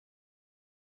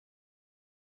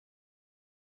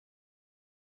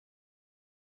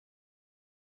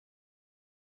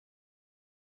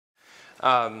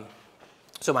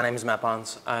So my name is Matt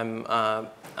Bonds. I'm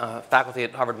faculty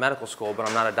at Harvard Medical School, but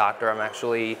I'm not a doctor. I'm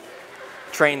actually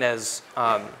trained as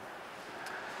a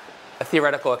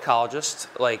theoretical ecologist,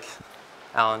 like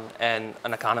Alan, and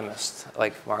an economist,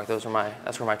 like Mark. That's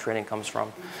where my training comes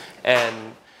from.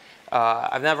 And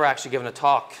I've never actually given a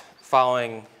talk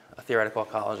following a theoretical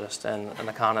ecologist and an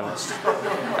economist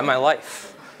in my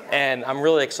life. And I'm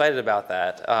really excited about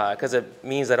that because it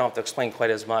means I don't have to explain quite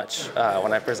as much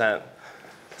when I present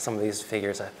some of these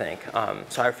figures, I think.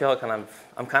 So I feel like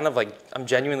I'm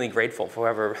genuinely grateful for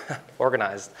whoever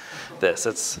organized this.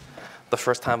 It's the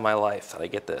first time in my life that I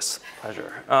get this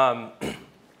pleasure.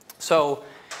 So,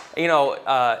 in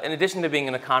addition to being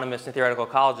an economist and theoretical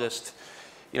ecologist,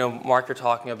 Mark, you're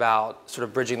talking about sort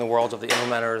of bridging the worlds of the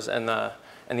implementers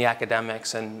and the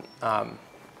academics, and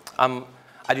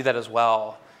I do that as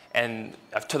well, and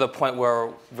to the point where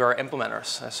we're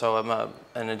implementers. So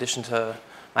in addition to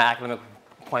my academic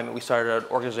appointment, we started an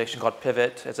organization called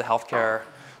Pivot. It's a healthcare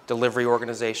delivery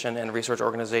organization and research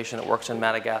organization that works in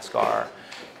Madagascar,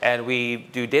 and we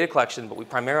do data collection, but we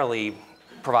primarily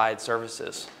provide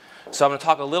services. So I'm going to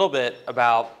talk a little bit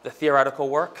about the theoretical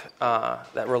work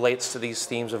that relates to these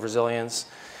themes of resilience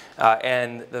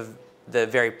and the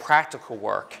very practical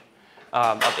work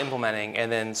of implementing, and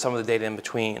then some of the data in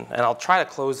between. And I'll try to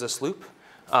close this loop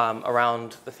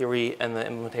around the theory and the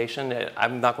implementation.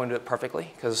 I'm not going to do it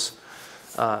perfectly because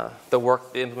the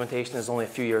implementation is only a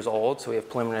few years old, so we have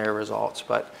preliminary results.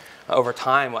 But over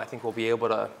time, I think we'll be able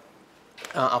to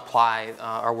apply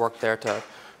our work there to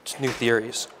new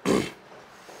theories.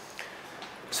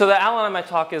 So the outline of my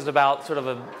talk is about sort of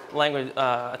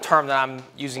a term that I'm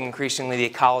using increasingly, the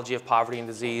ecology of poverty and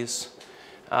disease.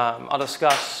 I'll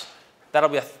discuss, that'll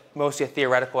be mostly a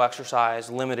theoretical exercise,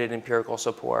 limited empirical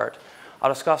support.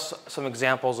 I'll discuss some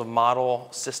examples of model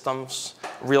systems,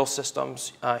 real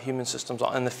systems, human systems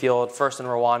in the field, first in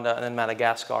Rwanda and then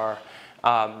Madagascar.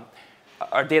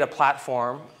 Our data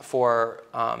platform for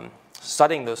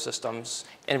studying those systems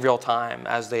in real time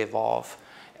as they evolve,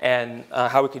 and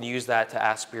how we can use that to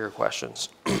ask bigger questions.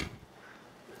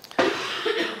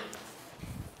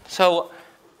 So,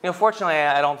 fortunately,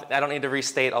 I don't need to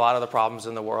restate a lot of the problems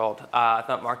in the world. I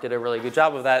thought Mark did a really good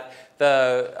job of that.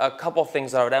 A couple of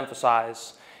things that I would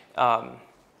emphasize are,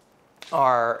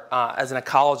 as an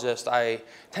ecologist, I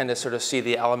tend to sort of see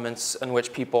the elements in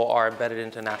which people are embedded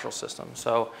into natural systems.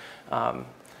 So,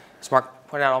 as Mark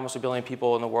pointed out, almost 1 billion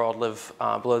people in the world live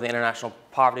below the international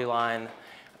poverty line.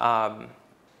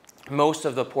 Most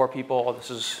of the poor people,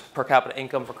 this is per capita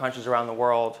income for countries around the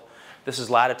world. This is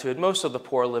latitude. Most of the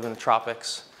poor live in the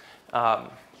tropics.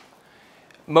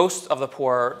 Most of the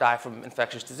poor die from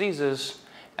infectious diseases,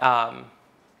 and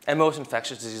most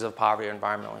infectious diseases of poverty are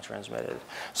environmentally transmitted.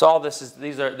 So all this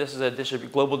is a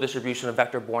global distribution of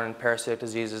vector-borne and parasitic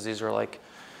diseases. These are like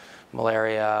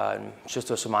malaria and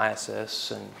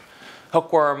schistosomiasis and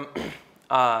hookworm.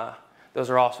 Those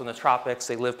are also in the tropics.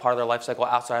 They live part of their life cycle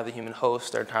outside of the human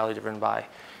host. They're entirely driven by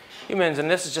humans.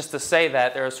 And this is just to say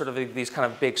that there are sort of these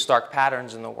kind of big stark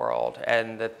patterns in the world,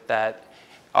 and that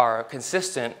are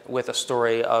consistent with a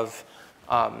story of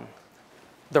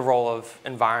the role of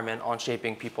environment on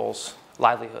shaping people's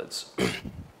livelihoods.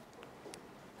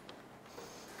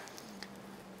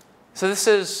 So this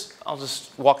is, I'll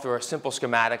just walk through a simple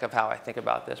schematic of how I think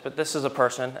about this. But this is a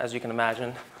person, as you can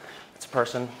imagine. It's a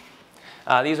person.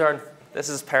 This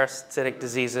is parasitic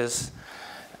diseases.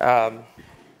 And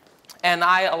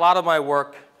a lot of my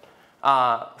work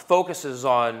focuses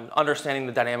on understanding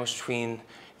the dynamics between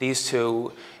these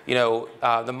two.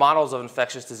 The models of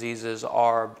infectious diseases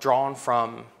are drawn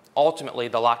from, ultimately,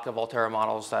 the Lotka-Volterra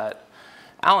models that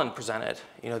Alan presented.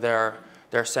 They're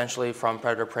essentially from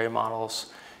predator-prey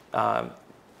models. They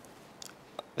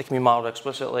can be modeled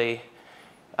explicitly.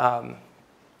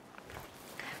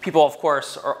 People, of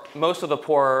course, most of the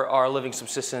poor are living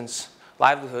subsistence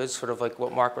livelihoods, sort of like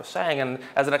what Mark was saying. And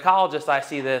as an ecologist, I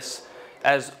see this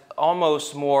as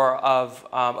almost more of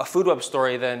a food web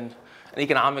story than an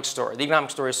economic story. The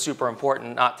economic story is super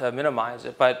important, not to minimize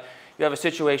it. But you have a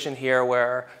situation here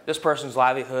where this person's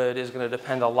livelihood is going to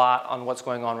depend a lot on what's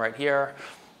going on right here.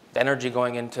 The energy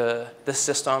going into this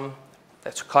system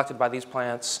that's collected by these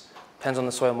plants depends on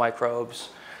the soil microbes.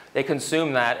 They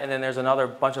consume that, and then there's another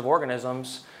bunch of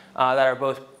organisms that are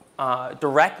both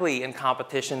directly in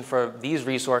competition for these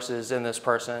resources in this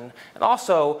person, and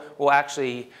also will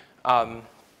actually,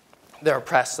 there are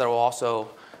pests that will also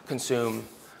consume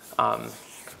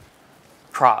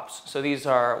crops. So these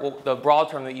are, well, the broad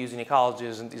term that we use in ecology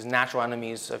is these natural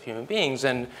enemies of human beings.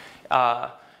 And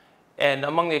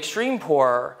among the extreme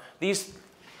poor, these,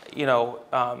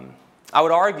 I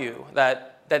would argue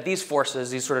that that these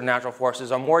forces, these sort of natural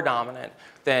forces, are more dominant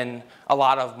than a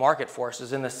lot of market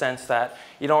forces, in the sense that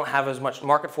you don't have as much,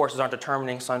 market forces aren't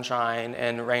determining sunshine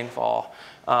and rainfall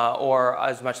or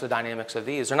as much the dynamics of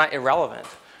these. They're not irrelevant,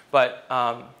 but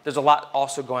there's a lot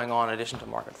also going on in addition to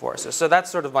market forces. So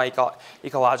that's sort of my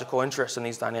ecological interest in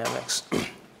these dynamics.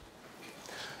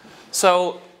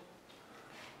 So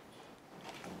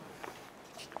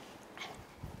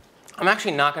I'm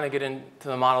actually not going to get into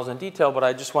the models in detail, but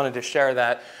I just wanted to share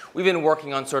that we've been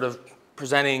working on sort of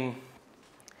presenting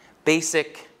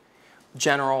basic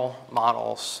general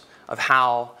models of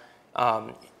how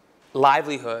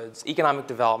livelihoods, economic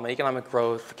development, economic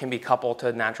growth can be coupled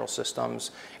to natural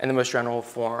systems in the most general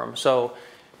form. So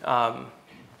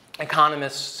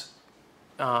economists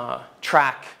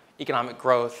track economic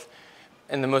growth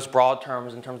in the most broad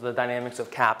terms in terms of the dynamics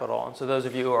of capital. And so those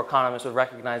of you who are economists would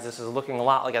recognize this as looking a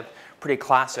lot like a pretty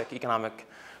classic economic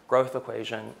growth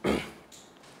equation.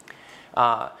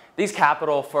 These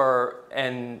capital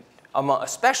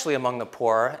especially among the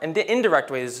poor, and in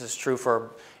indirect ways this is true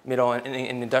for middle and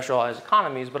industrialized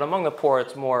economies, but among the poor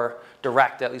it's more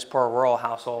direct, at least for rural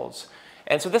households.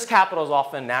 And so this capital is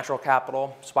often natural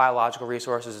capital, it's biological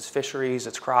resources, it's fisheries,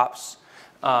 it's crops,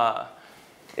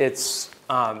 it's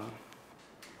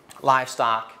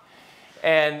livestock.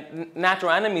 And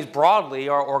natural enemies broadly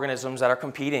are organisms that are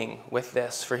competing with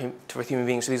this with human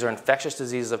beings. So these are infectious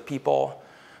diseases of people.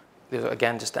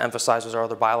 Again, just to emphasize, those are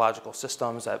other biological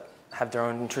systems that have their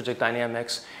own intrinsic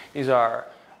dynamics. These are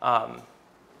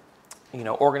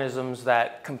organisms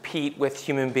that compete with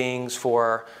human beings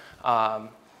for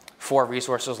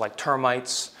resources like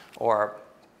termites or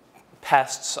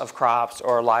pests of crops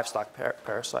or livestock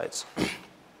parasites.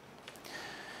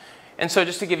 And so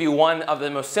just to give you one of the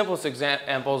most simplest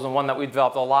examples, and one that we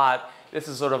developed a lot, this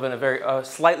is sort of in a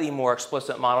slightly more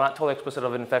explicit model, not totally explicit,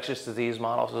 of an infectious disease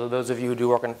model. So those of you who do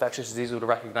work in infectious disease would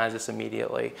recognize this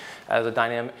immediately as a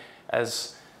dynamic,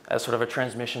 as sort of a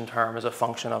transmission term, as a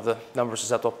function of the number of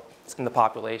susceptible in the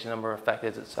population, number of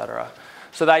infected, et cetera.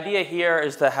 So the idea here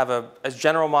is to have as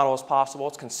general model as possible.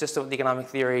 It's consistent with economic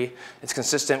theory. It's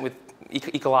consistent with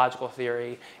ecological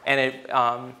theory. And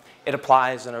it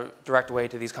applies in a direct way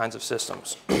to these kinds of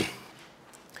systems.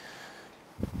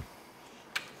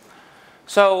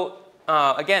 So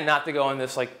again, not to go on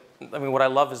this, what I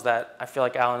love is that I feel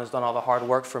like Alan has done all the hard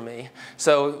work for me.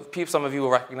 So some of you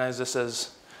will recognize this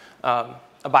as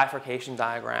a bifurcation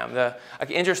diagram. The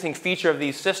interesting feature of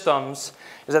these systems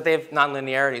is that they have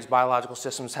nonlinearities. Biological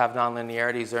systems have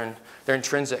nonlinearities. They're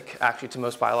intrinsic, actually, to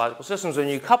most biological systems. When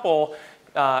you couple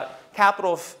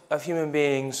capital of human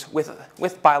beings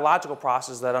with biological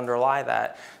processes that underlie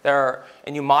that,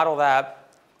 and you model that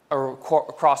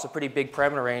across a pretty big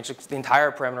parameter range, the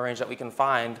entire parameter range that we can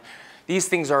find, in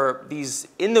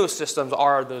those systems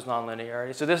are those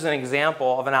nonlinearities. So this is an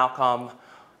example of an outcome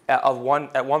at one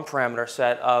parameter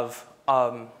set of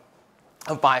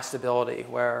biostability,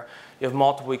 where you have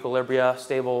multiple equilibria,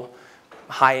 stable,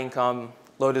 high income,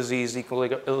 low disease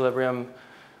equilibrium,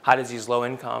 high disease, low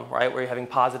income, right? Where you're having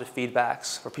positive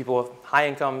feedbacks. For people with high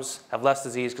incomes have less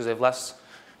disease because they have less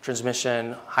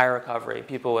transmission, higher recovery.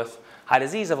 People with high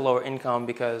disease have a lower income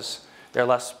because they're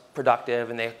less productive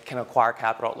and they can acquire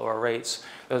capital at lower rates.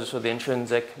 Those are sort of the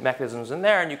intrinsic mechanisms in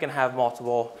there, and you can have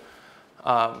multiple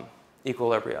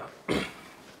equilibria.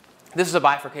 This is a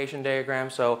bifurcation diagram.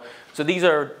 So these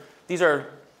are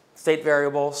state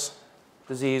variables,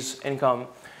 disease, income.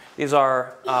 These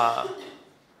are,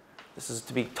 this is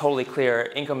to be totally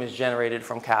clear, income is generated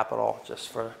from capital, just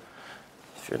for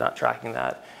if you're not tracking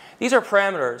that. These are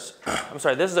parameters. I'm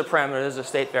sorry, this is a parameter, this is a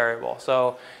state variable.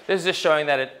 So this is just showing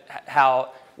that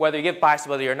how whether you get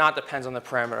biostability or not depends on the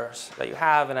parameters that you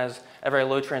have, and as at very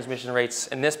low transmission rates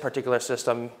in this particular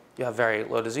system, you have very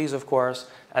low disease, of course.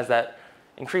 As that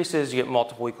increases, you get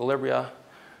multiple equilibria.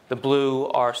 The blue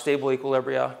are stable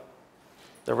equilibria.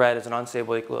 The red is an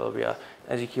unstable equilibria.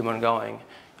 As you keep on going,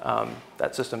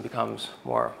 that system becomes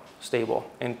more stable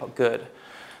and good.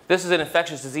 This is an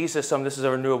infectious disease system. This is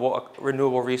a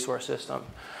renewable resource system.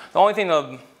 The only thing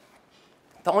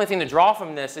to draw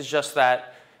from this is just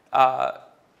that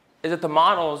the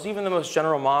models, even the most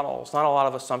general models, not a lot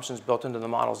of assumptions built into the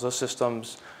models. Those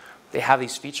systems, they have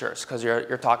these features because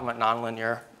you're talking about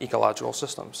nonlinear ecological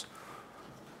systems.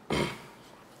 And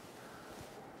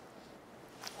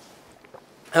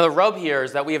the rub here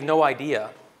is that we have no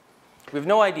idea. We have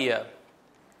no idea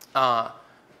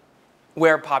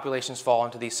where populations fall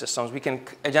into these systems. We can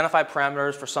identify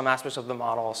parameters for some aspects of the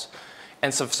models,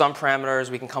 and so for some parameters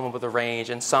we can come up with a range,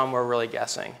 and some we're really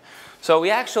guessing. So we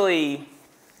actually,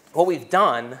 what we've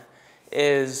done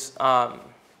is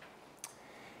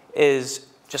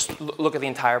just look at the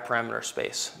entire parameter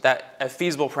space, a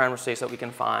feasible parameter space that we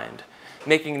can find,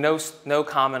 making no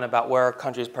comment about where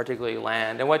countries particularly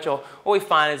land. And what we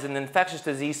find is in infectious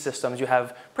disease systems, you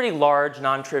have pretty large,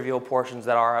 non-trivial portions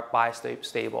that are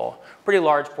bistable, pretty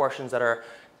large portions that are,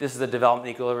 this is a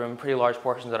development equilibrium, pretty large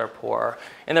portions that are poor.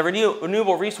 In the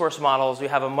renewable resource models, you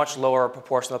have a much lower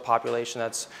proportion of the population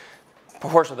that's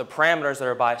proportion of the parameters that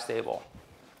are bistable.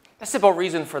 The simple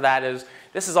reason for that is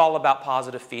this is all about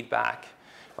positive feedback.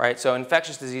 Right? So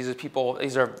infectious diseases,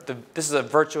 this is a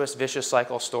virtuous, vicious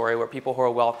cycle story where people who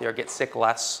are wealthier get sick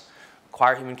less,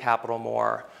 acquire human capital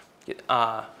more,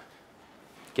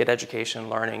 get education,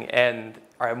 learning, and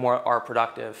are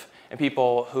productive. And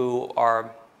people who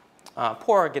are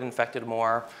poor get infected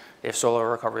more, they have slower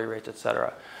recovery rates, et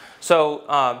cetera.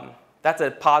 So that's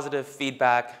a positive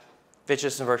feedback,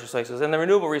 vicious and virtuous cycles. And the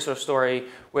renewable resource story,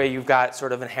 where you've got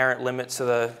sort of inherent limits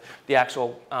to the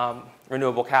actual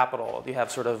renewable capital, you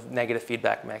have sort of negative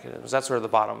feedback mechanisms. That's sort of the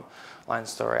bottom line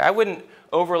story. I wouldn't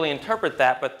overly interpret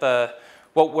that, but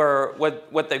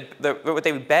what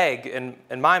they would beg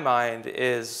in my mind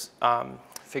is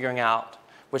figuring out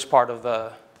which part of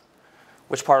the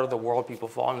world people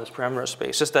fall in this parameter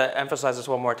space. Just to emphasize this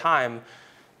one more time,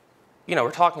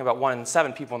 we're talking about 1 in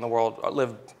 7 people in the world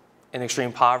live in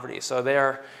extreme poverty. So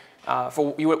they're,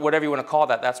 for whatever you want to call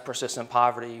that, that's persistent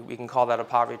poverty. We can call that a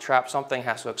poverty trap. Something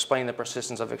has to explain the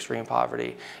persistence of extreme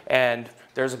poverty. And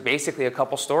there's basically a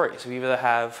couple stories. We either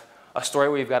have a story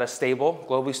where you've got a stable,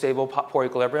 globally stable poor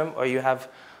equilibrium, or you have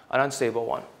an unstable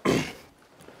one.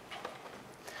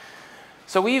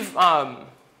 So the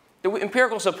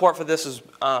empirical support for this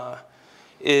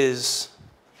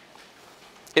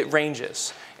it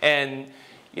ranges. And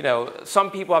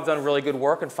some people have done really good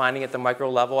work in finding at the micro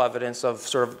level evidence of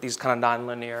sort of these kind of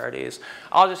nonlinearities.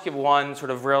 I'll just give one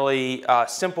sort of really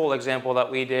simple example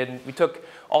that we did. We took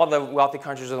all the wealthy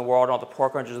countries in the world and all the poor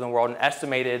countries in the world and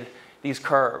estimated these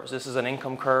curves. This is an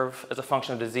income curve as a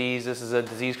function of disease. This is a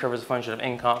disease curve as a function of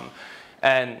income.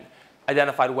 And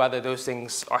identified whether those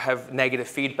things have negative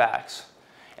feedbacks.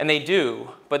 And they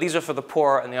do, but these are for the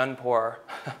poor and the unpoor,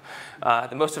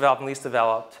 the most developed and least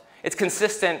developed. It's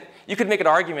consistent. You could make an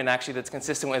argument, actually, that's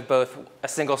consistent with both a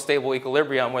single stable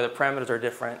equilibrium where the parameters are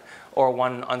different or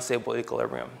one unstable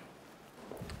equilibrium.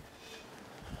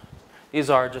 These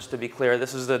are, just to be clear,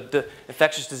 this is the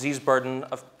infectious disease burden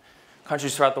of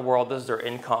countries throughout the world. This is their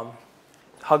income.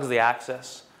 It hugs the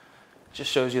axis. It just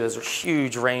shows you there's a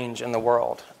huge range in the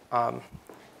world. It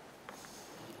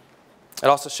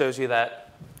also shows you that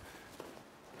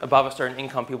above a certain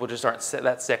income, people just aren't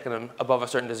that sick, and above a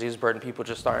certain disease burden, people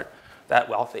just aren't that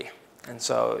wealthy. And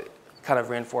so it kind of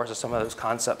reinforces some of those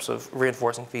concepts of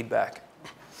reinforcing feedback.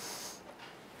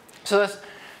 So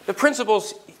the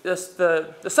principles,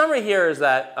 the summary here is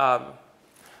that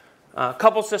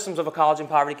coupled systems of ecology and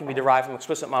poverty can be derived from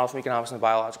explicit models from economics and the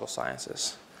biological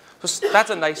sciences. So that's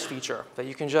a nice feature, that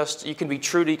you can be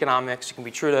true to economics, you can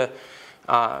be true to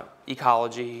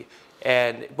ecology,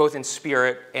 and both in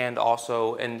spirit and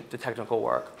also in the technical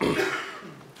work.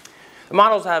 The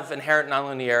models have inherent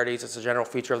nonlinearities. It's a general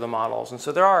feature of the models. And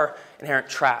so there are inherent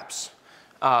traps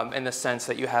in the sense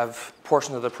that you have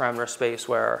portions of the parameter space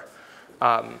where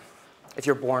if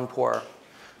you're born poor,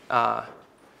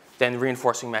 then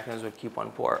reinforcing mechanisms would keep one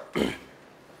poor.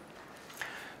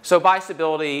 So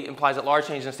bistability implies that large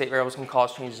changes in state variables can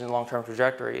cause changes in long-term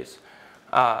trajectories.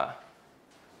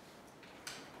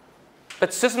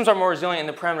 But systems are more resilient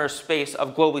in the parameter space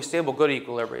of globally stable good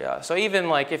equilibria. So even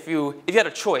like if you had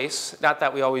a choice, not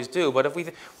that we always do, but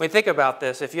when we think about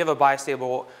this, if you have a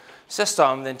bistable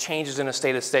system, then changes in a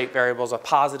state-of-state variables, a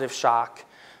positive shock,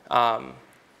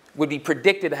 would be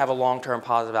predicted to have a long-term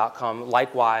positive outcome.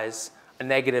 Likewise, a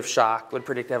negative shock would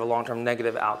predict to have a long-term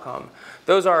negative outcome.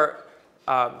 Those are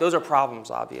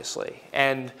problems, obviously.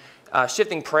 And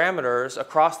shifting parameters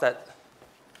across that,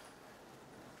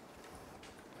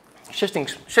 shifting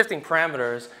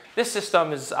parameters, this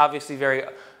system is obviously very,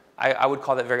 I would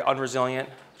call that very unresilient,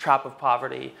 trap of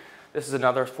poverty. This is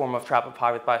another form of trap of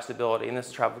poverty by stability, and this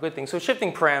is a trap of good things. So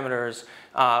shifting parameters,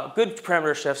 good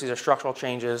parameter shifts, these are structural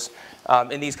changes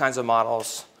in these kinds of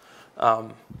models,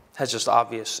 has just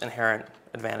obvious inherent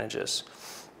advantages,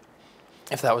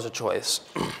 if that was a choice.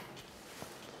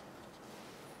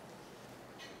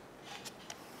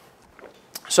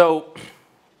 So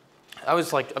I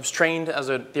was trained as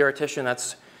a theoretician.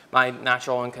 That's my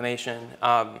natural inclination.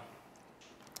 But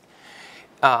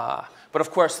of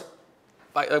course,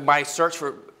 my search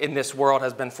in this world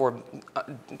has been for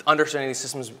understanding these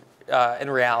systems in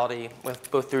reality,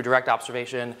 both through direct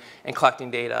observation and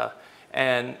collecting data.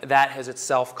 And that has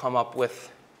itself come up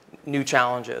with new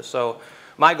challenges. So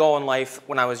my goal in life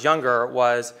when I was younger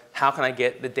was, how can I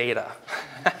get the data?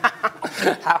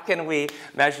 How can we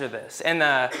measure this? And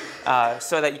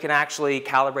so that you can actually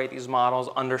calibrate these models,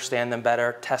 understand them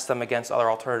better, test them against other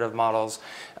alternative models.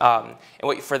 And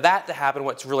for that to happen,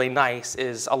 what's really nice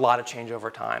is a lot of change over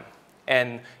time.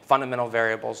 And fundamental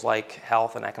variables like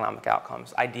health and economic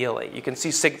outcomes, ideally. You can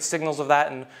see signals of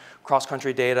that in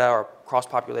cross-country data or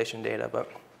cross-population data. But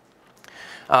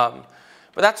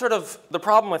that's sort of, the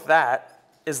problem with that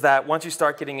is that once you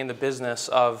start getting in the business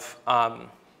of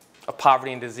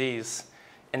poverty and disease,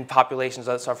 in populations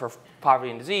that suffer from poverty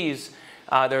and disease,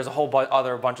 there's a whole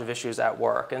other bunch of issues at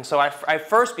work. And so I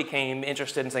first became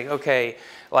interested in saying, okay,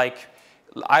 like,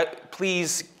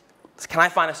 please, can I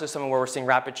find a system where we're seeing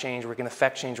rapid change, where we can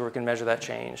affect change, where we can measure that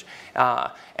change?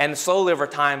 And slowly over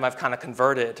time, I've kind of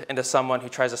converted into someone who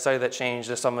tries to study that change,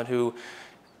 to someone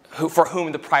for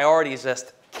whom the priority is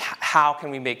just how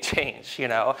can we make change, you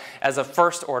know, as a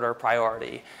first order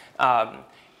priority.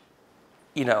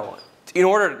 You know, in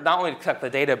order not only to collect the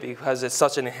data because it's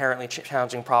such an inherently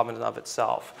challenging problem in and of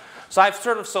itself. So I've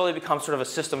sort of slowly become sort of a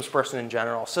systems person in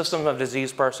general, system of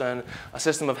disease person, a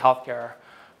system of healthcare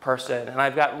person. And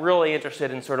I've got really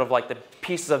interested in sort of like the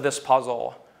pieces of this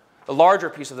puzzle, the larger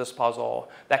piece of this puzzle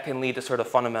that can lead to sort of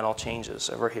fundamental changes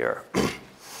over here.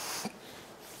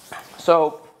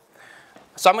 So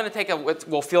I'm going to take what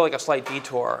will feel like a slight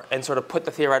detour and sort of put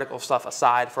the theoretical stuff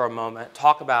aside for a moment,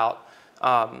 talk about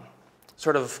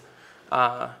sort of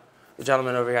the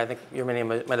gentleman over here, I think your name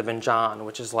might have been John,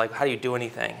 which is like, how do you do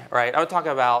anything, right? I would talk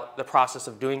about the process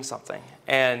of doing something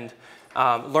and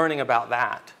learning about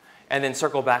that, and then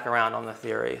circle back around on the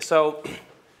theory. So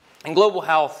in global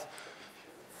health,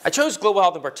 I chose global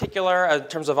health in particular in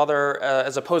terms of other,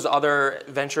 as opposed to other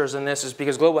ventures in this, is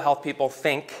because global health people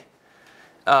think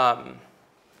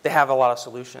they have a lot of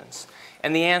solutions.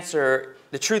 And the answer,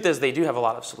 the truth is they do have a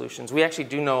lot of solutions. We actually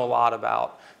do know a lot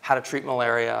about how to treat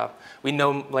malaria. We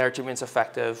know malaria treatment's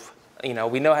effective. You know,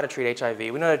 we know how to treat HIV.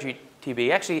 We know how to treat TB.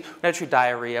 Actually, we know how to treat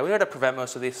diarrhea. We know how to prevent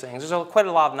most of these things. There's quite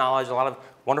a lot of knowledge, a lot of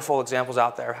wonderful examples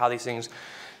out there of how these things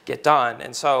get done.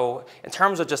 And so in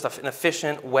terms of just an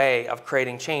efficient way of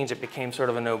creating change, it became sort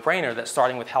of a no-brainer that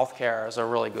starting with healthcare is a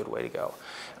really good way to go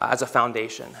as a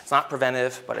foundation. It's not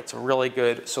preventive, but it's a really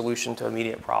good solution to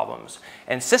immediate problems.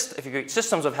 And if you create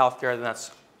systems of healthcare, then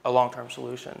that's a long-term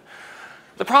solution.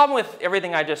 The problem with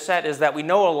everything I just said is that we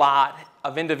know a lot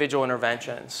of individual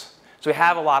interventions. So we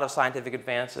have a lot of scientific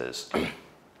advances.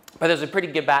 But there's a pretty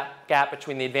good gap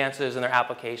between the advances and their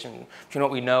application, between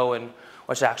what we know and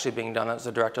what's actually being done. As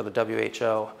the director of the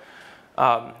WHO.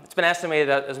 It's been estimated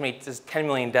that as many as 10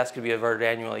 million deaths could be averted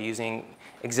annually using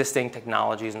existing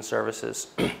technologies and services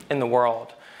in the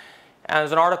world. And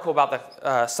there's an article about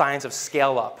the science of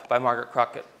scale-up by Margaret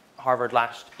Kruk at Harvard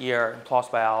last year in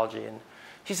PLOS Biology. And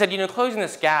she said, you know, closing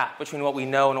this gap between what we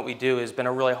know and what we do has been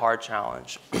a really hard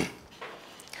challenge.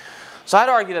 So I'd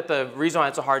argue that the reason why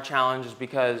it's a hard challenge is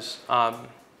because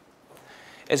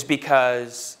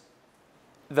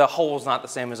the whole is not the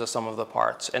same as the sum of the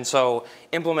parts. And so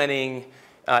implementing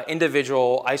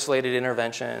individual isolated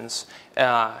interventions,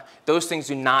 those things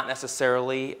do not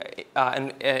necessarily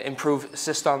improve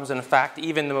systems. And in fact,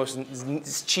 even the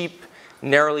most cheap,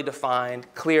 narrowly defined,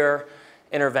 clear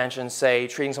interventions, say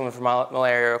treating someone for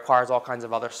malaria, requires all kinds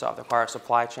of other stuff. It requires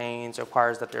supply chains, it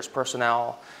requires that there's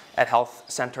personnel at health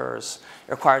centers,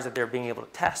 it requires that they're being able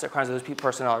to test, it requires that those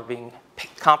personnel are being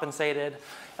compensated,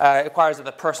 it requires that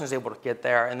the person is able to get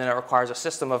there, and then it requires a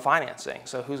system of financing.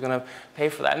 So who's going to pay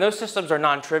for that? And those systems are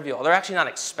non-trivial. They're actually not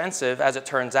expensive, as it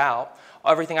turns out.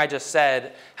 Everything I just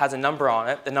said has a number on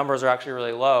it. The numbers are actually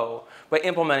really low, but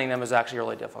implementing them is actually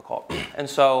really difficult. And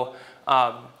so,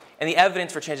 and the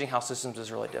evidence for changing health systems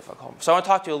is really difficult. So I want to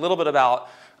talk to you a little bit about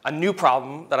a new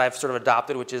problem that I've sort of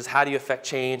adopted, which is how do you affect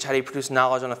change? How do you produce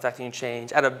knowledge on affecting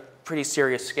change at a pretty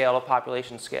serious scale, a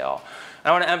population scale? And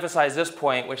I want to emphasize this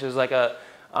point, which is like a,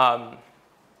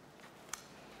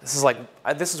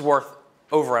 this is worth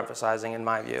overemphasizing in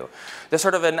my view. There's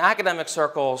sort of in academic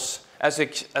circles,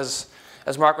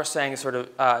 as Mark was saying, sort of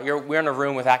we're in a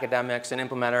room with academics and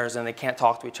implementers, and they can't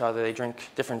talk to each other. They drink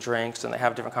different drinks, and they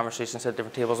have different conversations at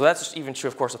different tables. Well, that's even true,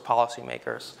 of course, of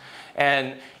policymakers.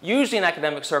 And usually in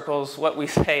academic circles, what we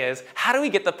say is, how do we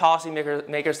get the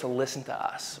policymakers to listen to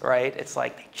us, right? It's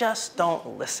like, they just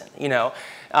don't listen, you know?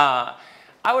 I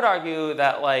would argue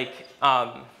that, like,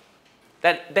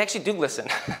 that they actually do listen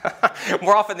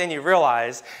more often than you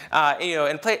realize. You know,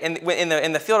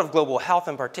 in the field of global health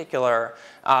in particular,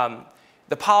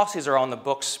 the policies are on the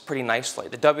books pretty nicely.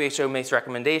 The WHO makes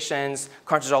recommendations.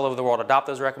 Countries all over the world adopt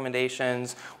those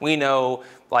recommendations. We know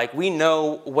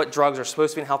what drugs are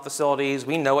supposed to be in health facilities.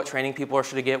 We know what training people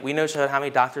should get. We know how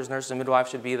many doctors, nurses, and midwives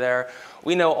should be there.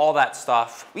 We know all that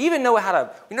stuff. We even know we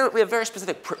have very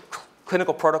specific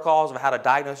clinical protocols of how to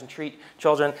diagnose and treat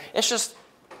children. It's just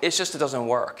it doesn't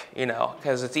work,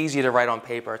 because it's easy to write on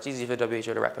paper. It's easy for the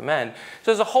WHO to recommend.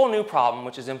 So there's a whole new problem,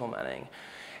 which is implementing.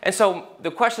 And so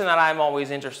the question that I'm always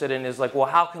interested in is like, well,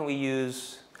 how can we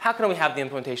have the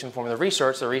implementation form of the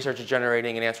research is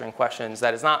generating and answering questions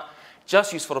that is not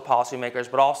just useful to policymakers,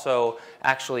 but also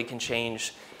actually can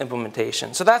change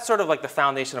implementation. So that's sort of like the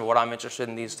foundation of what I'm interested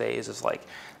in these days, is like,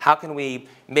 how can we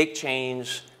make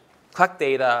change, collect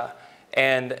data,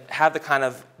 and have the kind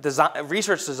of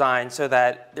research design so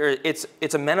that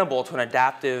it's amenable to the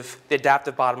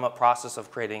adaptive bottom-up process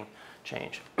of creating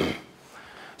change.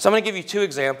 So I'm going to give you 2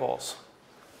 examples.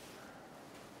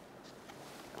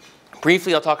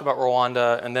 Briefly, I'll talk about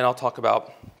Rwanda, and then I'll talk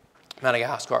about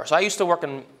Madagascar. So I used to work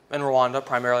in Rwanda,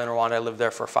 primarily in Rwanda. I lived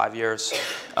there for 5 years.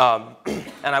 And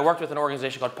I worked with an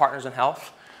organization called Partners in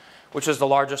Health, which was the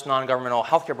largest non-governmental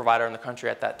healthcare provider in the country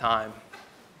at that time.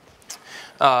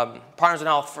 Partners in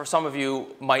Health, for some of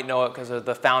you might know it because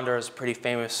the founder is a pretty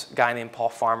famous guy named Paul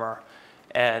Farmer,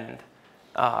 and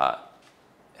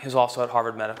who's also at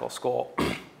Harvard Medical School.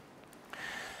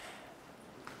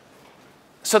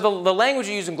 So the language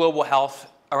you use in global health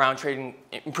around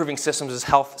improving systems is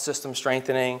health system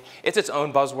strengthening. It's its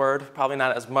own buzzword, probably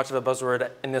not as much of a buzzword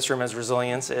in this room as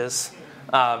resilience is.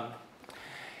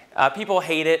 People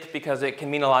hate it because it can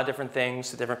mean a lot of different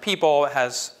things to different people. It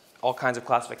has all kinds of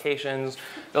classifications.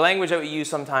 The language that we use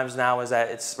sometimes now is that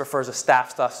it refers to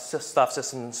stuff,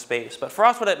 systems, and space. But for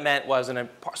us, what it meant was in a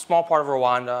small part of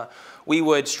Rwanda, we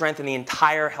would strengthen the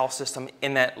entire health system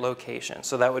in that location.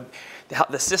 So that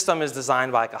the system is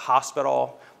designed by like a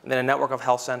hospital, and then a network of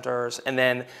health centers, and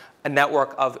then a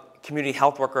network of community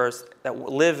health workers that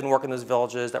live and work in those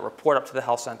villages that report up to the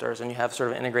health centers, and you have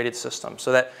sort of an integrated system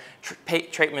so that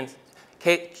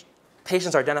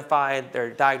patients are identified, they're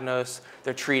diagnosed,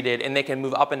 they're treated, and they can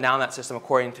move up and down that system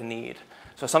according to need.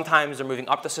 So sometimes they're moving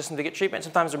up the system to get treatment,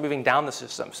 sometimes they're moving down the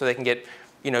system so they can get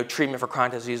treatment for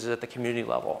chronic diseases at the community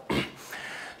level.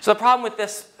 So the problem with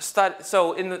this study,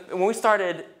 so when we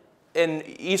started in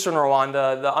eastern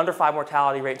Rwanda, the under 5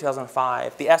 mortality rate in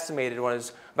 2005, the estimated one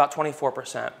is about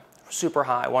 24%, super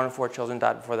high. 1 in 4 children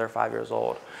died before they're 5 years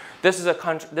old. This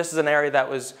is an area that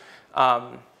was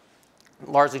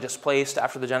largely displaced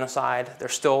after the genocide. They're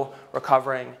still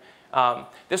recovering.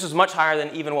 This was much higher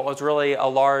than even what was really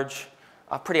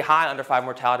a pretty high under 5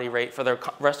 mortality rate for the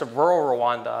rest of rural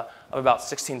Rwanda of about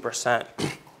 16%.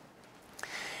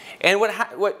 And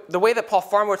the way that Paul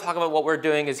Farmer would talk about what we're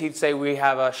doing is he'd say we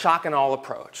have a shock and awe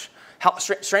approach.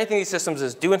 Strengthening these systems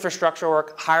is do infrastructure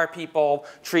work, hire people,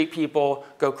 treat people,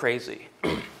 go crazy.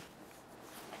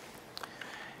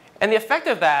 And the effect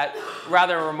of that,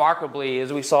 rather remarkably,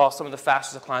 is we saw some of the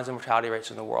fastest declines in mortality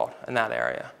rates in the world in that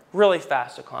area. Really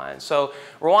fast declines. So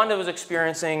Rwanda was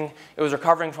it was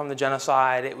recovering from the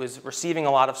genocide. It was receiving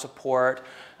a lot of support.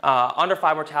 Under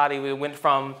 5 mortality, we went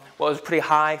from what was pretty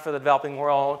high for the developing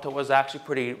world to what was actually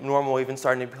pretty normal, even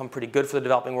starting to become pretty good for the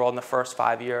developing world in the first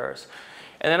 5 years.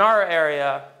 And in our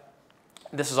area,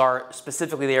 this is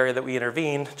specifically the area that we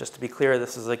intervened. Just to be clear,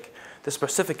 this is like the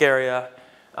specific area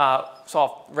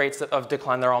saw rates of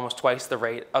decline that are almost twice the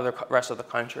rate of the rest of the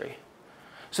country.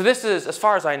 So this is, as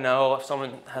far as I know, if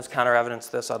someone has counter evidence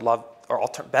to this, I'd love, or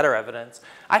better evidence.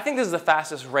 I think this is the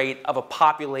fastest rate of a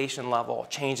population level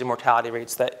change in mortality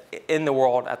rates in the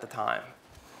world at the time.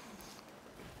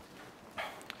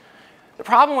 The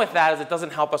problem with that is it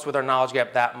doesn't help us with our knowledge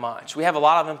gap that much. We have a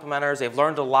lot of implementers. They've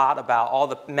learned a lot about all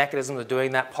the mechanisms of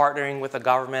doing that, partnering with the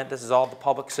government. This is all the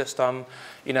public system,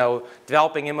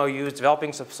 developing MOUs,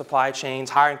 developing supply chains,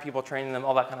 hiring people, training them,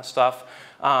 all that kind of stuff.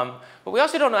 But we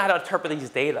also don't know how to interpret these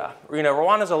data.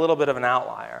 Rwanda's a little bit of an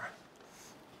outlier.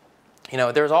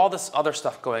 There's all this other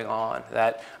stuff going on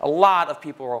that a lot of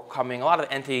people are coming, a lot of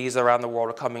entities around the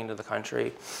world are coming into the country.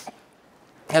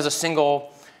 It has a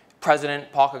single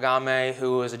president, Paul Kagame,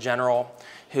 who was a general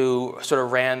who sort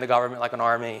of ran the government like an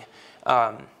army.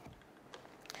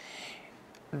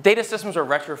 Data systems are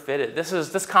retrofitted.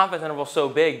 This confidence interval is so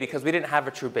big because we didn't have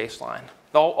a true baseline.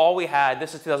 All we had,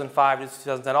 this is 2005, this is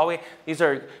 2010, these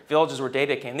are villages where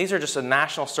data came. These are just a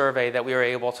national survey that we were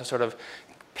able to sort of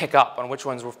pick up on which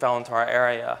ones fell into our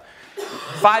area.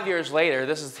 5 years later,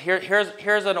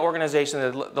 here's an organization,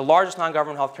 the largest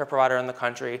non-government healthcare provider in the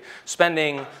country,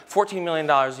 spending $14 million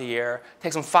a year. It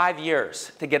takes them 5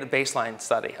 years to get a baseline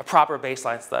study, a proper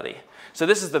baseline study. So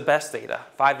this is the best data,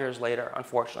 5 years later,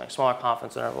 unfortunately, smaller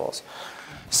confidence intervals.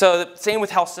 So same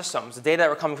with health systems. The data that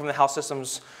were coming from the health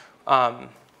systems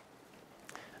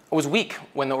was weak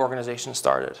when the organization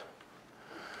started.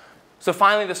 So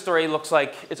finally, the story looks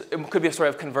like it could be a story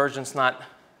of convergence, not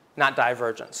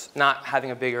divergence, not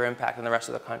having a bigger impact than the rest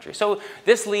of the country. So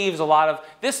this leaves a lot of,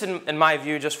 this in my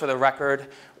view, just for the record,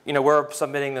 we're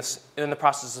submitting this, in the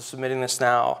process of submitting this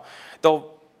now.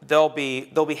 There'll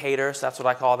be haters, that's what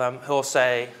I call them, who'll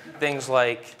say things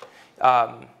like,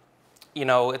 they'll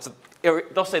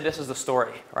say this is the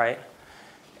story, right?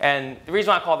 And the reason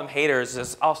why I call them haters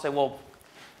is I'll say, well,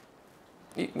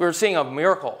 we're seeing a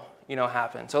miracle,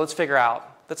 happen. So let's figure out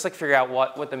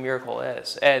what the miracle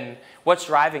is and what's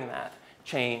driving that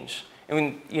change. I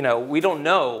mean, we don't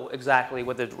know exactly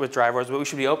what the driver is, but we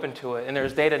should be open to it. And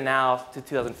there's data now to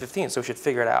 2015, so we should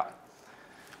figure it out.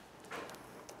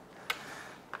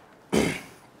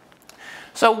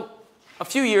 So a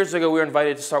few years ago, we were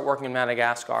invited to start working in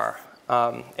Madagascar.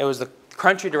 It was the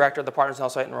country director of the Partners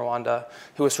Health site in Rwanda,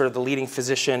 who was sort of the leading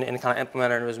physician and kind of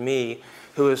implementer, and it was me,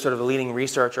 who was sort of the leading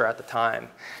researcher at the time.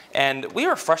 And we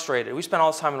were frustrated. We spent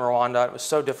all this time in Rwanda. It was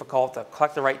so difficult to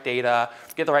collect the right data,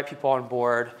 get the right people on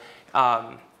board.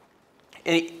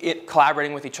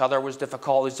 Collaborating with each other was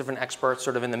difficult. These different experts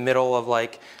sort of in the middle of,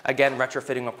 again,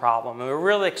 retrofitting a problem. And we were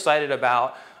really excited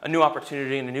about a new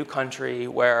opportunity in a new country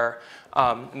where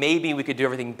maybe we could do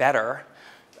everything better,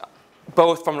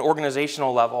 both from an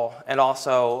organizational level and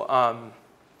also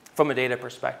from a data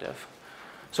perspective.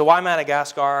 So why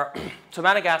Madagascar? So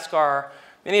Madagascar,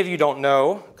 many of you don't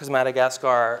know, because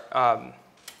Madagascar,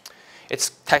 it's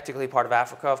technically part of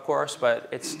Africa, of course, but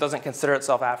it doesn't consider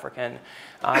itself African.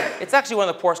 It's actually one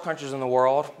of the poorest countries in the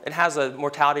world. It has a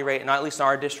mortality rate, at least in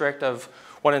our district, of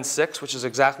 1 in 6, which is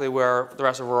exactly where the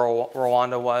rest of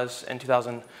Rwanda was in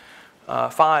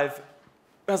 2005.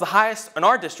 It has the highest, in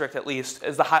our district at least,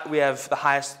 we have the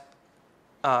highest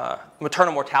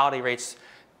maternal mortality rates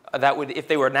that would, if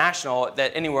they were national,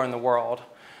 that anywhere in the world.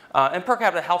 And per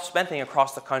capita health spending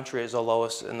across the country is the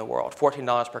lowest in the world,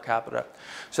 $14 per capita.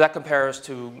 So that compares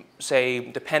to,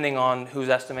 say, depending on who's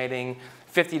estimating,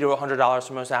 $50 to $100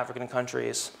 for most African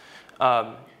countries,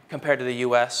 compared to the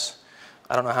US.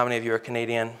 I don't know how many of you are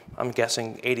Canadian. I'm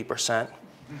guessing 80%.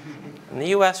 In the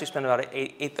US, we spend about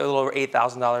a little over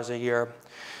 $8,000 a year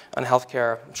on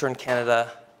healthcare. I'm sure in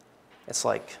Canada, it's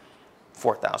like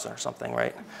 4,000 or something,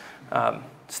 right?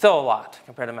 Still a lot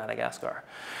compared to Madagascar.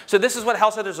 So this is what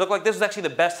health centers look like. This is actually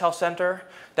the best health center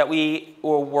that we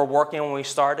were working on when we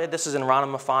started. This is in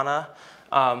Ranamafana,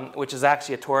 which is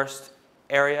actually a tourist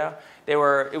area.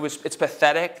 It's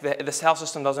pathetic. This health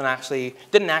system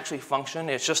didn't actually function.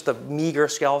 It's just a meager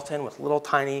skeleton with little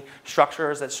tiny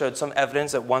structures that showed some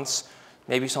evidence that once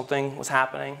maybe something was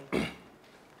happening.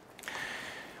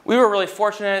 We were really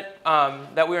fortunate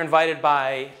that we were invited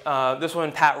by this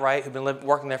woman, Pat Wright, who'd been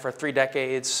working there for 3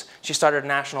 decades. She started a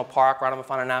national park,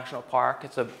 Ranamafana National Park.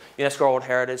 It's a UNESCO World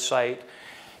Heritage Site.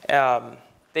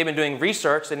 They've been doing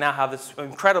research. They now have this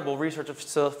incredible research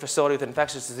facility with an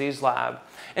infectious disease lab.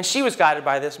 And she was guided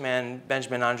by this man,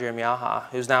 Benjamin Andriamiaha,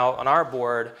 who's now on our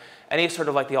board. And he's sort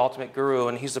of like the ultimate guru,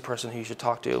 and he's the person who you should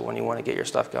talk to when you want to get your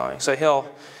stuff going. So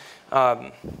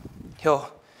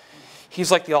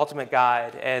he's like the ultimate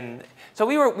guide. And so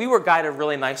we were guided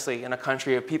really nicely in a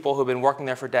country of people who've been working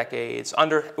there for decades,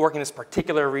 working in this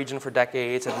particular region for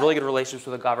decades, had really good relationships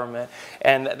with the government.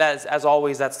 And that is, as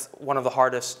always, that's one of the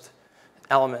hardest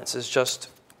elements, is just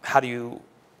how do you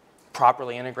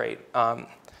properly integrate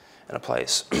in a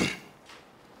place.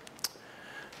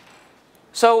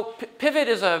 So Pivot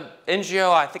is an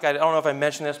NGO. I don't know if I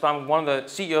mentioned this, but I'm one of the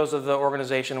CEOs of the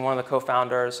organization, one of the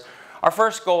co-founders. Our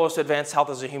first goal is to advance health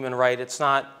as a human right. It's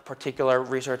not a particular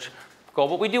research goal,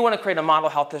 but we do want to create a model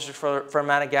health district for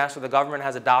Madagascar. The government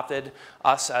has adopted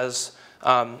us as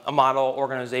a model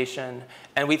organization,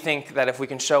 and we think that if we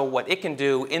can show what it can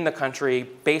do in the country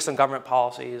based on government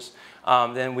policies,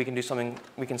 then we can do something,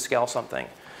 we can scale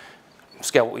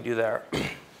what we do there.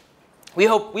 We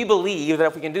believe that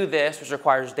if we can do this, which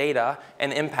requires data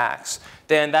and impacts,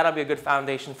 then that'll be a good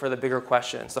foundation for the bigger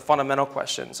questions, the fundamental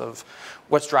questions of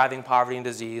what's driving poverty and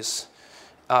disease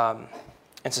and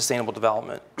sustainable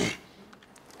development.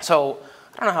 So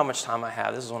I don't know how much time I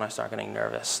have. This is when I start getting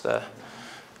nervous.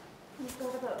 You've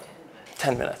got about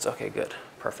 10 minutes. 10 minutes. OK, good.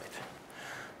 Perfect.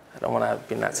 I don't want to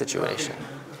be in that situation.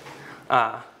 Take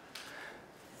 15.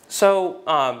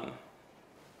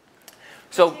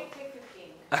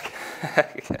 Okay.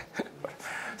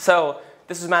 So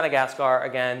this is Madagascar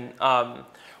again.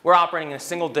 We're operating in a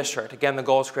single district. Again, the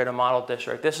goal is to create a model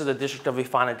district. This is the district of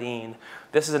Ifanadine.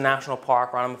 This is a national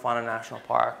park, Ranamafana National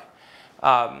Park.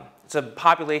 It's a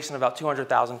population of about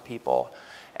 200,000 people.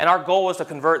 And our goal was to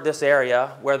convert this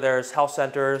area where there's health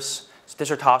centers,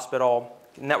 district hospital,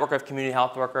 network of community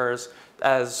health workers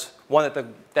as one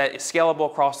that is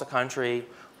scalable across the country,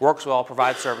 works well,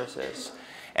 provides services.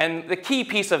 And the key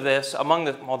piece of this,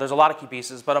 well, there's a lot of key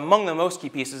pieces, but among the most key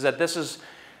pieces is that this is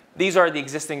the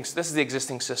existing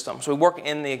system. So we work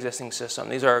in the existing system.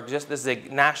 This is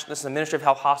the Ministry of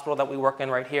Health hospital that we work in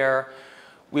right here.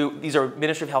 These are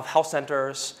Ministry of Health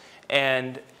centers,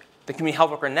 and the Community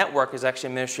Health Worker Network is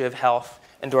actually a Ministry of Health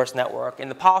endorsed network. And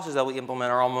the policies that we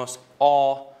implement are almost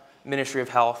all Ministry of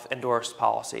Health endorsed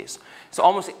policies. So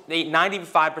almost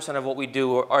 95% of what we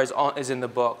do is in the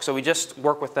book. So we just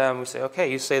work with them. We say,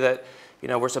 okay, you say that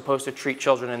we're supposed to treat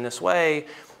children in this way.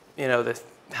 The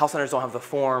health centers don't have the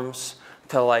forms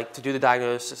to do the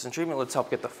diagnosis and treatment. Let's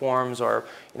help get the forms. Or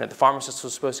the pharmacists are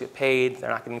supposed to get paid. They're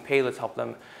not getting paid. Let's help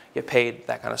them get paid.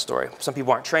 That kind of story. Some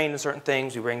people aren't trained in certain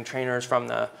things. We bring trainers from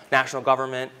the national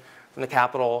government, from the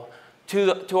capital,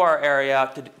 to our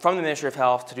area, from the Ministry of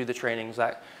Health to do the trainings.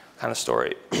 That kind of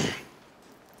story.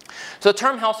 So the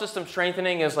term health system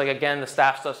strengthening is again, the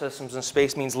staff systems in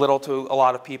space means little to a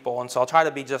lot of people. And so I'll try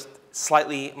to be just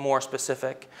slightly more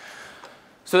specific.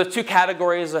 So there's two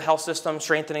categories of health system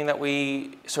strengthening that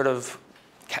we sort of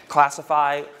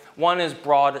classify. One is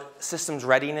broad systems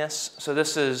readiness. So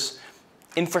this is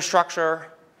infrastructure,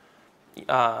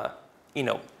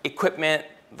 equipment,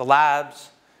 the labs,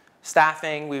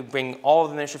 staffing. We bring all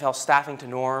of the Ministry of Health staffing to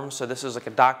norms. So this is like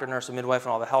a doctor, nurse, and midwife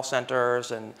in all the health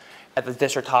centers. And at the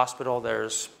district hospital,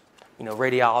 there's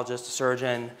radiologist, a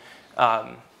surgeon,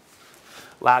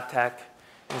 lab tech,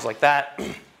 things like that.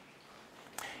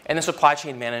 And then supply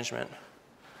chain management.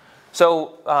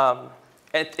 So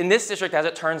in this district, as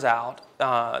it turns out,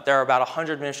 there are about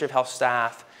 100 Ministry of Health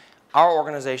staff. Our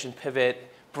organization,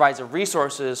 Pivot, provides the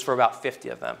resources for about 50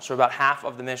 of them. So about half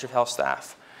of the Ministry of Health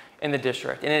staff in the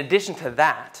district. And in addition to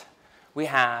that, we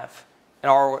have in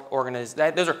our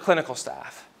organization, those are clinical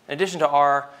staff. In addition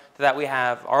to that, we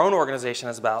have our own organization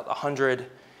has about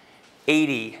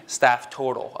 180 staff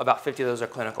total. About 50 of those are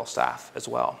clinical staff as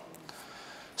well.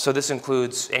 So this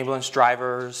includes ambulance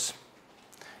drivers,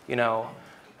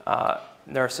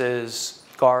 nurses,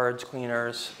 guards,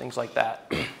 cleaners, things like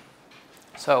that.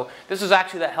 So this is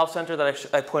actually that health center that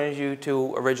I pointed you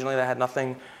to originally that had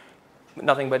nothing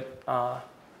but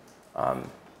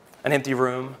an empty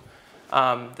room.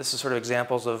 This is sort of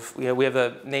examples of, we have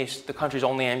the country's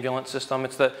only ambulance system.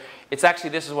 This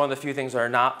is one of the few things that are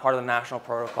not part of the national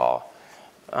protocol.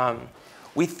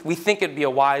 We think it'd be a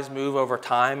wise move over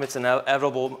time. It's an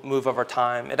inevitable move over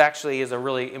time. It actually is a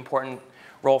really important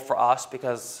role for us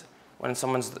because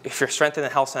if you're strengthening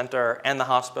the health center and the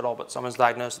hospital, but someone's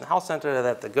diagnosed in the health center, they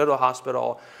have to go to a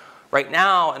hospital. Right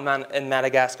now in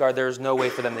Madagascar, there's no way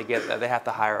for them to get there. They have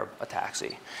to hire a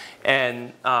taxi.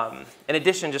 And in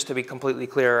addition, just to be completely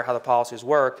clear how the policies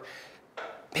work,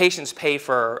 patients pay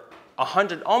for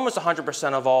almost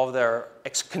 100% of all of their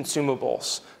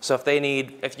consumables. So if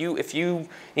you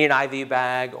need an IV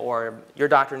bag or your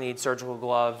doctor needs surgical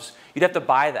gloves, you'd have to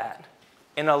buy that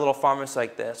in a little pharmacy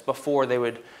like this before they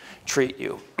would treat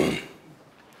you.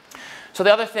 So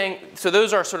the other thing,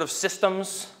 those are sort of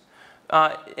systems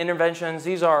interventions.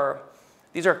 These are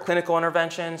clinical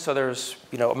interventions. So there's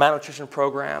a malnutrition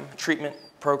program, treatment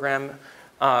program,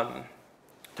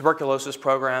 tuberculosis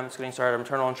program, it's getting started, a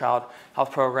maternal and child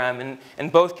health program. And in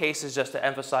both cases, just to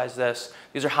emphasize this,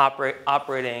 these are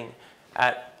operating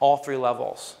at all three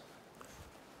levels.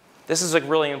 This is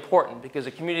really important because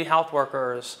the community health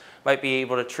workers might be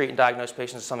able to treat and diagnose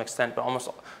patients to some extent, but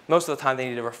most of the time they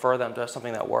need to refer them to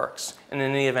something that works. And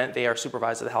in any event, they are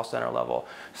supervised at the health center level.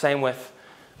 Same with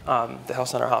the health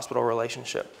center hospital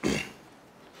relationship.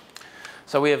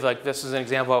 So we have this is an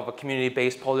example of a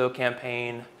community-based polio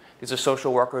campaign. These are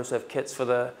social workers who have kits for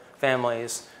the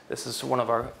families. This is one of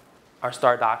our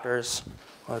star doctors,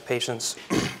 one of the patients.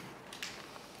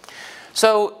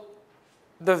 So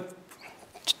the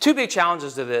two big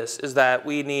challenges to this is that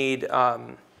we need,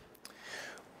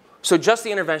 so just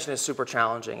the intervention is super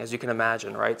challenging, as you can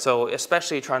imagine, right? So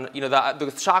especially trying to,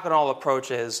 the shock and all approach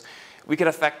is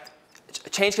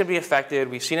change can be affected.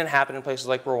 We've seen it happen in places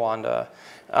like Rwanda.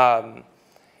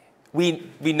 We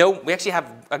actually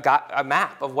have a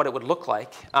map of what it would look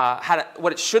like,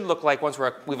 what it should look like once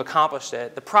we've accomplished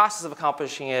it. The process of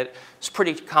accomplishing it is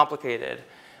pretty complicated.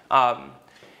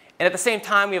 And at the same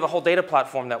time, we have a whole data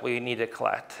platform that we need to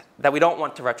collect, that we don't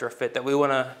want to retrofit, that we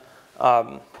want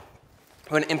to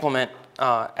implement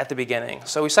at the beginning.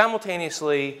 So we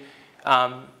simultaneously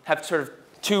have sort of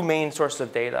two main sources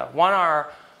of data. One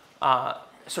are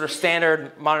sort of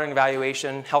standard monitoring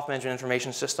evaluation, health management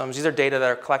information systems. These are data that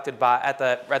are collected at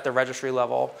the registry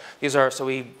level. These are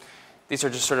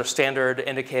just sort of standard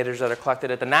indicators that are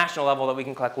collected at the national level that we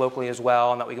can collect locally as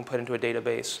well and that we can put into a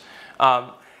database.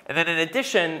 And then in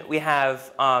addition, we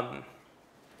have a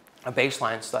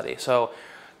baseline study. So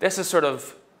this is one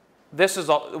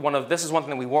thing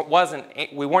that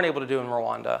we weren't able to do in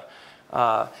Rwanda.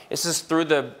 This is through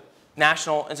the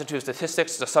National Institute of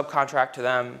Statistics. It's a subcontract to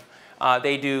them.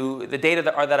 The data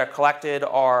that are collected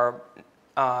are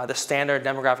the standard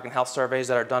demographic and health surveys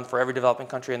that are done for every developing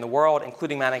country in the world,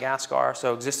 including Madagascar.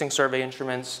 So existing survey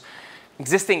instruments,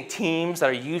 existing teams that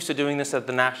are used to doing this at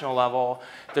the national level.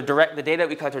 The data that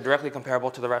we collect are directly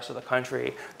comparable to the rest of the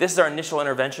country. This is our initial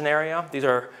intervention area. These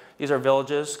are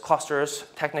villages, clusters,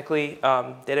 technically,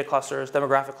 data clusters,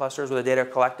 demographic clusters where the data are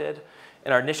collected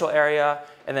in our initial area,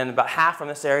 and then about half from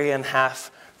this area and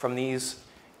half from these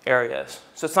areas.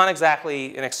 So it's not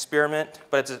exactly an experiment,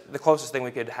 but it's the closest thing we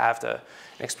could have to an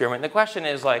experiment. And the question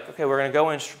is like, okay, we're going to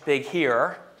go in big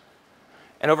here,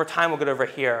 and over time we'll get over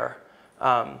here.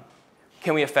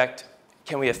 Can we affect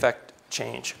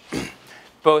change?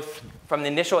 Both from the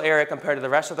initial area compared to the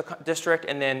rest of the district,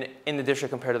 and then in the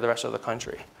district compared to the rest of the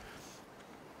country.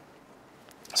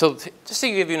 So just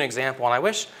to give you an example, and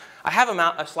I have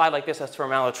a slide like this that's for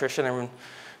malnutrition, and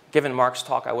given Mark's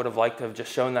talk, I would have liked to have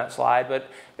just shown that slide. But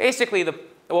basically,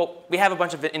 we have a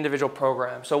bunch of individual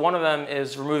programs. So one of them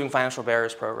is removing financial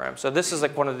barriers program. So this is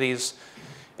like one of these.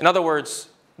 In other words,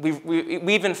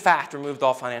 we've in fact removed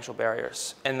all financial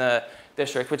barriers in the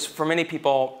district, which for many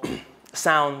people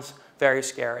sounds very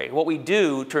scary. What we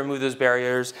do to remove those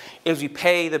barriers is we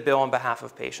pay the bill on behalf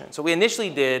of patients. So what we initially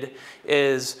did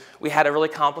is we had a really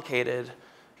complicated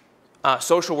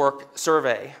social work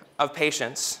survey of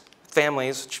patients,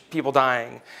 families, people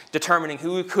dying, determining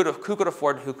who could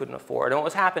afford and who couldn't afford. And what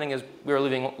was happening is we were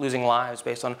losing lives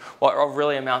based on what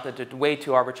really amounted to way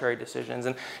too arbitrary decisions.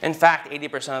 And in fact,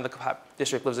 80% of the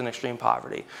district lives in extreme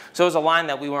poverty. So it was a line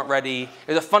that we weren't ready.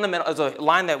 It was a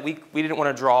line that we didn't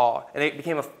want to draw, and it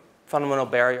became a fundamental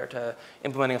barrier to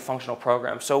implementing a functional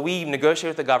program. So we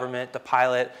negotiated with the government to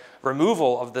pilot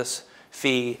removal of this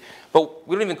fee, but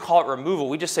we don't even call it removal,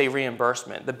 we just say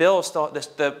reimbursement. The bill is still,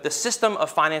 the system of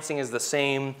financing is the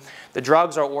same. The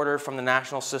drugs are ordered from the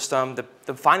national system.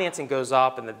 The financing goes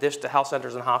up, and the health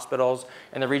centers and hospitals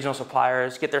and the regional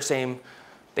suppliers get their same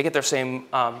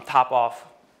top-off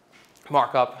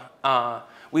markup.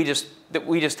 We just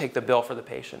take the bill for the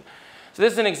patient. So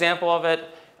this is an example of it.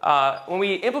 When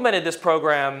we implemented this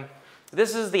program,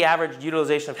 this is the average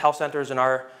utilization of health centers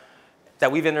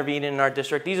that we've intervened in our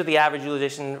district. These are the average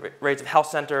utilization rates of health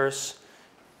centers,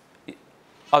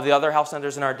 of the other health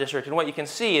centers in our district. And what you can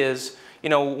see is,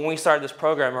 when we started this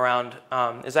program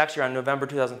it's actually around November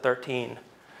 2013,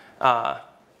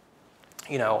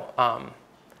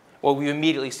 we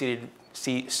immediately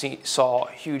saw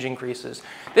huge increases.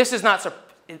 This is not,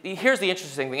 here's the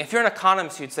interesting thing. If you're an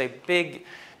economist, you'd say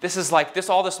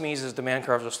all this means is demand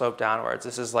curves are sloped downwards.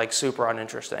 This is like super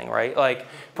uninteresting, right? Like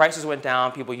prices went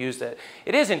down, people used it.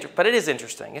 But it is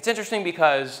interesting. It's interesting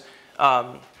because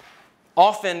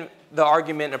often the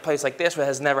argument in a place like this, where it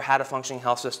has never had a functioning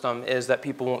health system, is that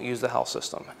people won't use the health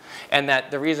system. And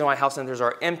that the reason why health centers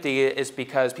are empty is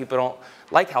because people don't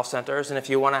like health centers. And if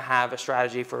you want to have a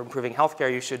strategy for improving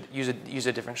healthcare, you should use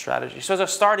a different strategy. So as a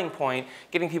starting point,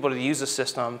 getting people to use the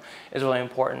system is really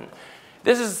important.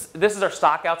 This is our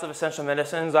stockouts of essential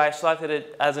medicines. I selected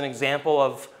it as an example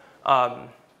of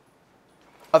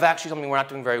actually something we're not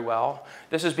doing very well.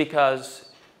 This is because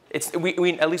at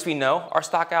least we know our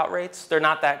stockout rates. They're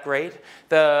not that great.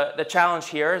 The challenge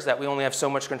here is that we only have so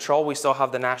much control. We still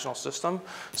have the national system.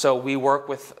 So we work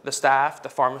with the staff, the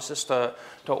pharmacists to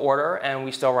order, and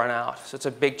we still run out. So it's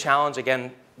a big challenge.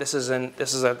 Again, this is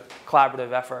a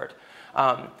collaborative effort.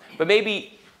 But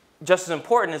maybe just as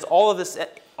important is all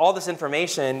this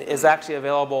information is actually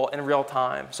available in real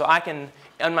time. So I can,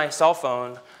 on my cell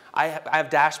phone, I have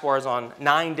dashboards on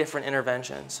 9 different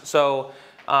interventions. So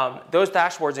those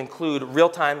dashboards include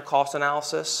real-time cost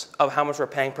analysis of how much we're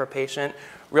paying per patient,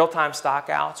 real-time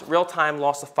stockouts, real-time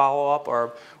loss of follow-up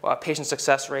or patient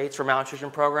success rates for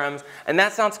malnutrition programs. And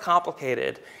that sounds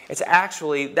complicated. It's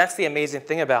actually, that's the amazing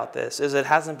thing about this, is it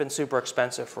hasn't been super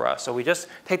expensive for us. So we just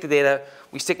take the data,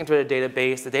 we stick into a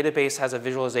database. The database has a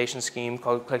visualization scheme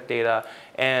called Click Data,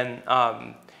 and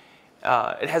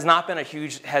it has not been a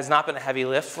heavy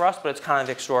lift for us, but it's kind of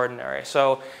extraordinary.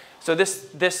 So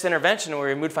this intervention where we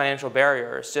removed financial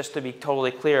barriers, just to be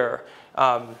totally clear,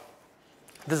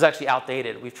 This is actually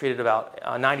outdated. We've treated about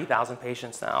 90,000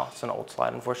 patients now. It's an old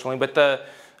slide, unfortunately. But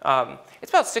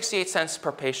it's about 68 cents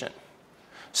per patient.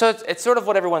 So it's sort of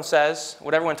what everyone says,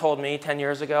 what everyone told me 10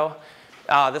 years ago.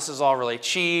 This is all really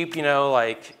cheap, you know,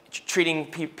 like treating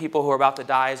people who are about to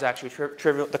die is actually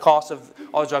trivial. The cost of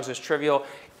all the drugs is trivial.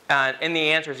 And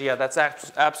the answer is, yeah, that's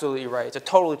absolutely right. It's a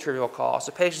totally trivial cost.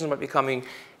 The patients might be coming,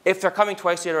 if they're coming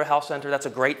twice a year to a health center, that's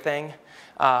a great thing.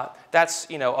 That's,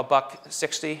 you know,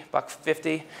 $1.60,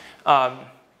 $1.50.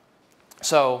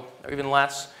 So, or even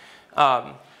less.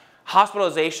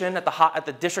 Hospitalization at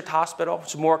the district hospital, which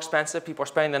is more expensive. People are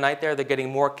spending the night there. They're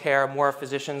getting more care. More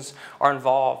physicians are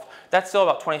involved. That's still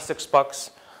about $26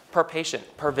 per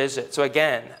patient, per visit. So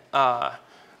again,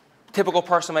 typical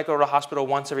person might go to the hospital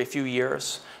once every few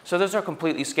years. So those are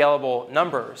completely scalable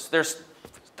numbers.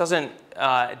 Doesn't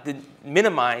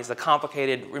minimize the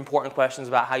complicated, important questions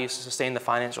about how you sustain the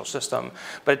financial system.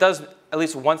 But it does, at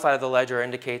least one side of the ledger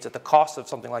indicates that the cost of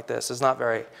something like this is not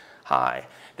very high.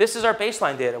 This is our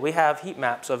baseline data. We have heat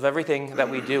maps of everything that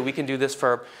we do. We can do this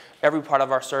for every part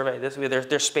of our survey.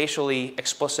 They're spatially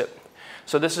explicit.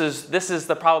 So this is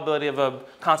the probability of a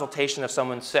consultation if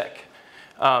someone's sick.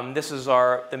 This is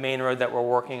the main road that we're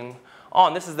working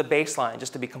on. This is the baseline,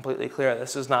 just to be completely clear.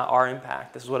 This is not our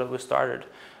impact. This is what it was started.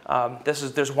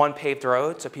 There's one paved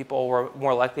road, so people were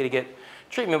more likely to get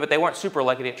treatment, but they weren't super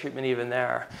likely to get treatment even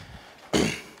there.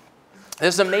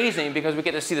 This is amazing because we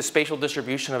get to see the spatial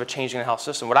distribution of a changing the health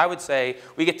system. What I would say,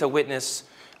 we get to witness,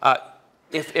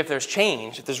 if there's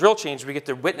change, if there's real change, we get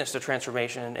to witness the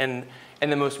transformation in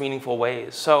the most meaningful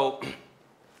ways. So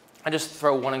I just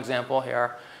throw one example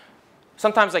here.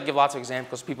 Sometimes I give lots of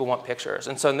examples, people want pictures.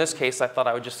 And so in this case, I thought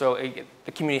I would just throw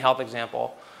the community health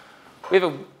example. We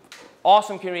have an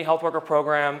awesome community health worker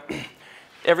program.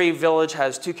 Every village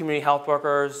has 2 community health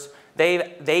workers.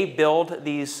 They build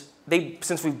these,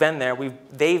 since we've been there,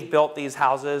 they've built these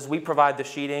houses. We provide the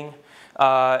sheeting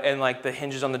and like the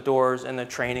hinges on the doors and the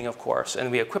training, of course.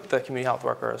 And we equip the community health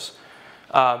workers.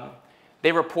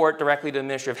 They report directly to the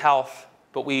Ministry of Health,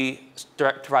 but we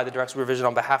provide the direct supervision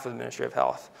on behalf of the Ministry of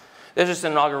Health. There's just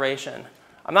an inauguration.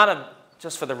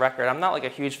 Just for the record, I'm not like a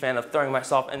huge fan of throwing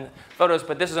myself in photos,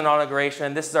 but this is an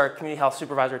inauguration. This is our community health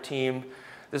supervisor team.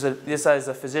 This is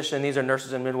a physician. These are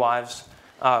nurses and midwives.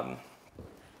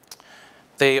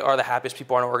 They are the happiest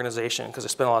people in our organization because they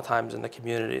spend a lot of time in the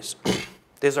communities.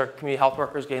 These are community health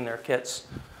workers getting their kits.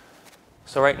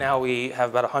 So right now we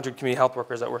have about 100 community health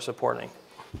workers that we're supporting.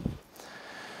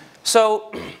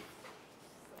 So,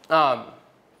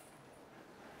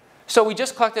 so we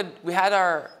just collected, we had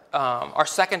our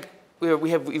second,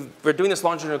 we're doing this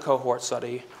longitudinal cohort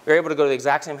study. We were able to go to the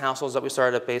exact same households that we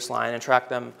started at baseline and track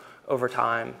them over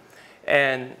time.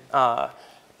 And the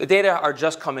data are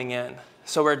just coming in.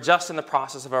 So we're just in the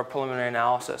process of our preliminary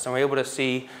analysis, and we're able to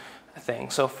see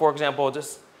things. So for example,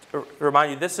 just to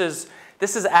remind you, this is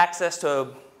access to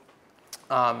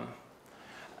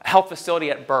health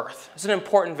facility at birth. It's an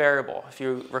important variable, if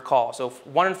you recall. So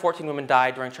 1 in 14 women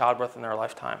died during childbirth in their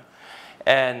lifetime.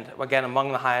 And again,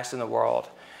 among the highest in the world.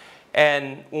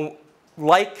 And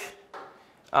like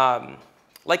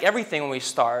everything when we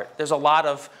start, there's a lot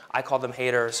of, I call them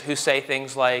haters, who say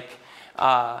things like,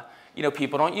 you know,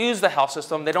 people don't use the health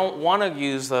system. They don't want to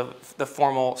use the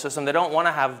formal system. They don't want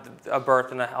to have a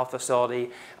birth in a health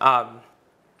facility.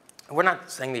 We're not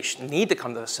saying they need to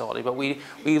come to the facility, but we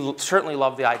certainly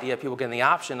love the idea of people getting the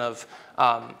option of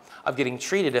getting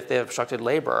treated if they have obstructed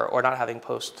labor or not having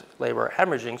post-labor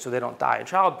hemorrhaging so they don't die in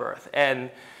childbirth.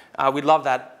 And we'd love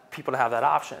people to have that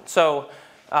option. So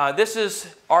this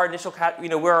is our initial,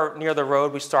 we're near the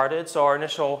road we started, so our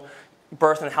initial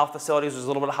birth in health facilities was a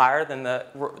little bit higher than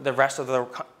the rest of the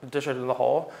district as a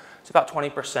whole. It's about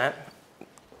 20%,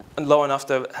 low enough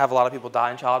to have a lot of people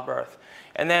die in childbirth.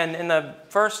 And then in the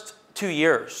first 2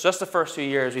 years, just the first 2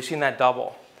 years, we've seen that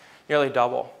double, nearly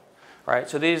double, right?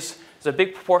 So there's a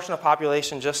big proportion of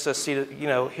population just to see,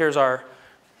 here's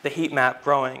the heat map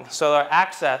growing. So our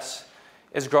access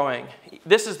is growing.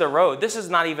 This is the road. This is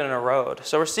not even a road.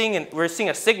 So we're seeing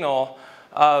a signal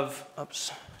of,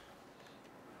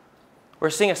 we're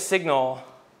seeing a signal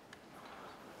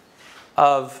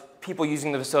of people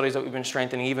using the facilities that we've been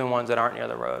strengthening, even ones that aren't near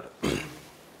the road.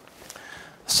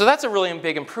 So that's a really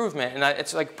big improvement, and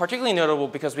it's like particularly notable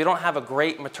because we don't have a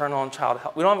great maternal and child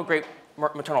health. We don't have a great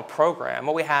maternal program.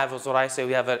 What we have is what I say: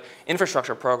 we have an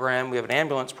infrastructure program, we have an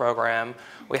ambulance program,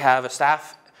 we have a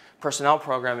staff personnel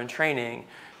program and training.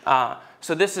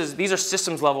 So these are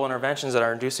systems level interventions that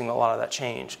are inducing a lot of that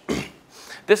change.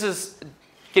 This is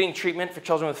getting treatment for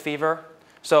children with fever.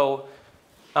 So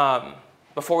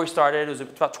before we started, it was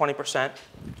about 20%,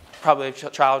 probably a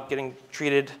child getting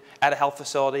treated at a health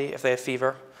facility if they have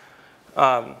fever.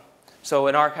 So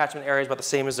in our catchment area is about the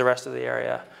same as the rest of the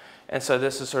area. And so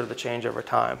this is sort of the change over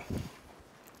time.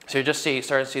 So you just starting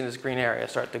to see this green area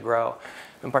start to grow.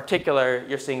 In particular,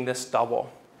 you're seeing this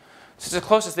double. This is the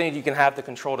closest thing you can have to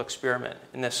controlled experiment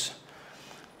in this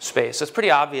space. So it's pretty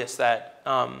obvious that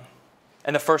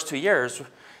in the first 2 years,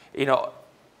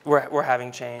 we're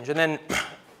having change. And then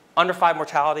under 5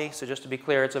 mortality, so just to be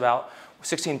clear, it's about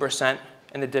 16%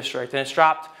 in the district. And it's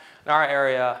dropped in our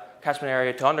area, catchment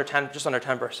area, to just under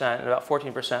 10%, and about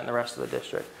 14% in the rest of the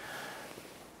district.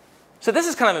 So this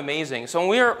is kind of amazing.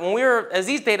 So as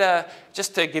these data,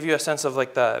 just to give you a sense of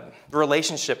like the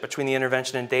relationship between the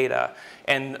intervention and data,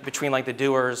 and between like the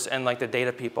doers and like the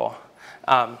data people.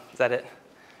 Is that it?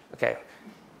 Okay.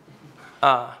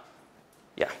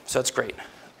 Yeah, so it's great.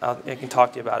 I can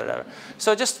talk to you about it.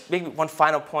 So just maybe one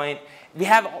final point.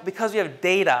 Because we have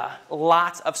data,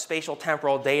 lots of spatial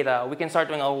temporal data, we can start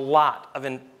doing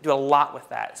do a lot with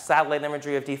that. Satellite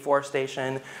imagery of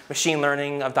deforestation, machine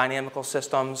learning of dynamical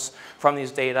systems from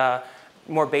these data,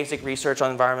 more basic research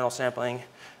on environmental sampling.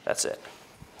 That's it.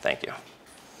 Thank you.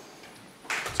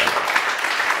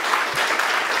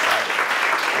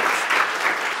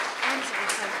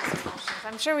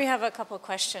 I'm sure we have a couple of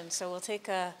questions, so we'll take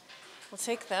them.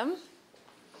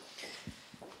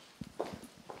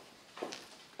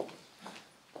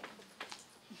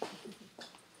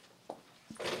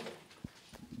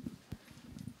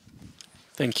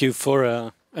 Thank you for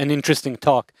an interesting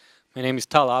talk. My name is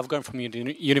Tal Afgan from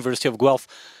University of Guelph.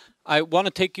 I want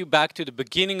to take you back to the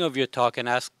beginning of your talk and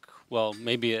ask, well,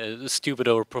 maybe a stupid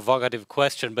or provocative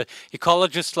question, but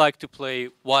ecologists like to play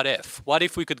what if. What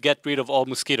if we could get rid of all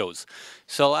mosquitoes?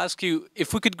 So I'll ask you,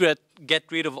 if we could get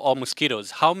rid of all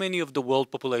mosquitoes, how many of the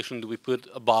world population do we put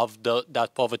above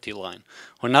that poverty line?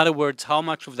 Or in other words, how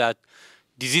much of that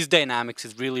disease dynamics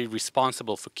is really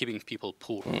responsible for keeping people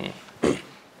poor?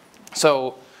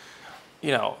 So,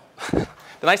 the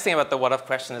nice thing about the what if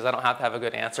question is I don't have to have a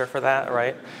good answer for that,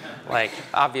 right? Like,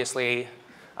 obviously,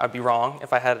 I'd be wrong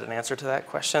if I had an answer to that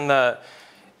question.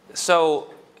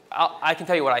 So I can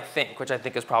tell you what I think, which I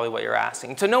think is probably what you're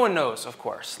asking. So no one knows, of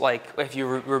course. Like, if you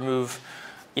remove,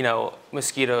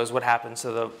 mosquitoes, what happens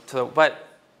to the? But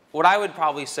what I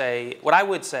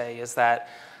would say is that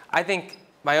I think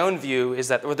my own view is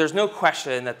that there's no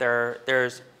question that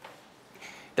there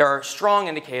are strong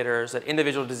indicators that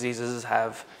individual diseases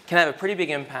can have a pretty big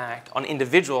impact on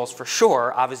individuals, for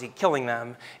sure, obviously killing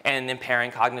them and impairing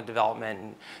cognitive development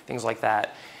and things like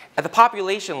that. At the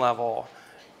population level,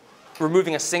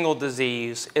 removing a single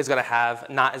disease is going to have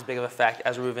not as big of an effect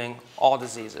as removing all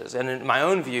diseases. And in my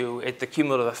own view, the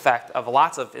cumulative effect of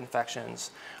lots of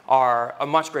infections are a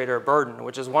much greater burden,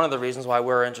 which is one of the reasons why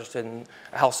we're interested in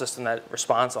a health system that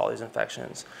responds to all these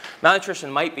infections. Malnutrition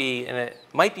might be,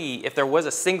 if there was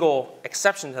a single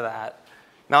exception to that,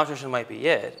 malnutrition might be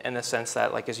it, in the sense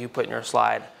that, like as you put in your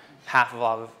slide, half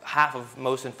of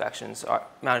most infections,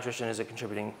 malnutrition is a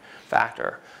contributing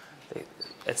factor.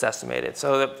 It's estimated.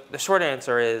 So the short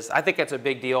answer is, I think it's a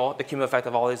big deal, the cumulative effect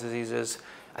of all these diseases.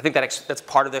 I think that's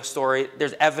part of the story.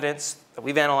 There's evidence that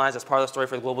we've analyzed as part of the story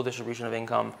for the global distribution of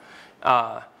income.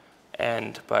 But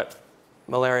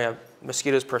malaria,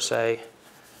 mosquitoes per se,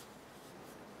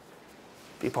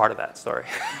 be part of that story.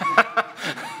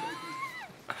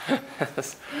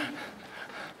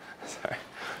 Sorry.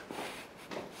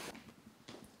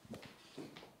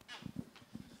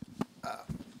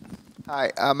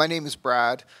 Hi, my name is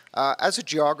Brad. As a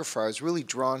geographer, I was really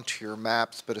drawn to your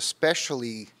maps, but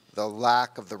especially the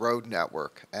lack of the road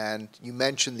network. And you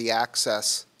mentioned the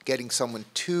access, getting someone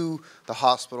to the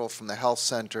hospital from the health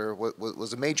center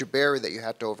was a major barrier that you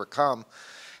had to overcome.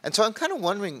 And so I'm kind of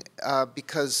wondering,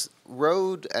 because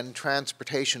road and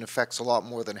transportation affects a lot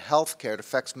more than healthcare, it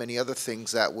affects many other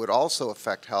things that would also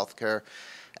affect healthcare.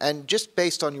 And just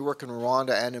based on your work in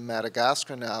Rwanda and in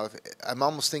Madagascar now, I'm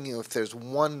almost thinking if there's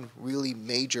one really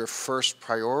major first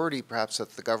priority perhaps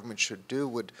that the government should do,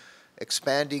 would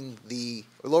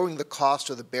lowering the cost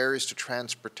or the barriers to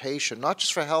transportation, not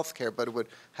just for healthcare, but it would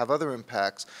have other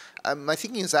impacts. My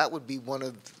thinking is that would be one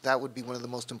of the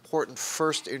most important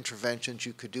first interventions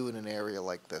you could do in an area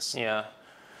like this. Yeah.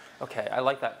 Okay, I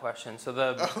like that question. So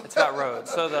it's about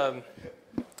roads.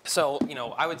 So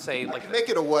I would say, like, make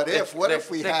it a what if. What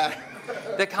if we had?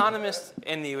 The economists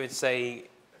in me would say,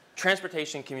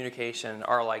 transportation, communication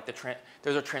are like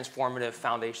those are transformative,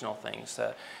 foundational things.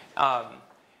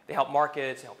 They help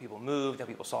markets, they help people move, they help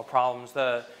people solve problems.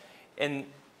 And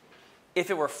if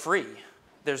it were free,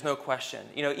 there's no question.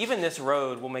 Even this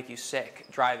road will make you sick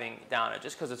driving down it,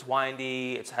 just because it's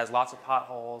windy, it has lots of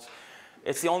potholes.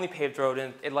 It's the only paved road,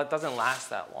 and it doesn't last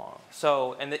that long.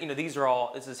 So, and you know,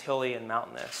 this is hilly and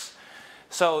mountainous.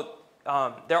 So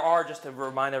there are, just to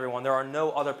remind everyone, there are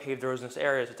no other paved roads in this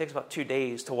area. So it takes about 2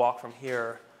 days to walk from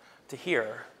here to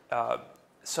here.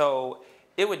 So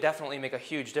it would definitely make a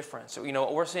huge difference. So, you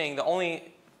know, we're seeing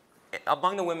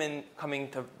among the women coming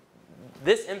to,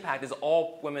 this impact is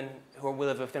all women who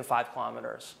live within 5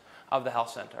 kilometers of the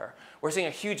health center. We're seeing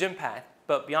a huge impact,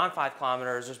 but beyond 5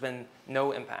 kilometers, there's been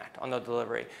no impact on the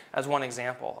delivery, as one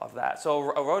example of that.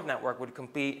 So a road network would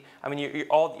compete, I mean,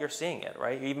 you're seeing it,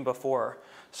 right, even before.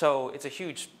 So it's a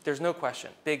huge, there's no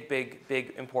question, big,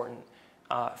 important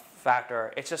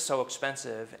factor. It's just so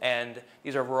expensive, and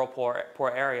these are rural,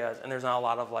 poor areas, and there's not a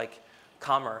lot of like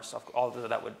commerce, although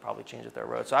that would probably change if they're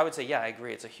roads. So I would say, yeah, I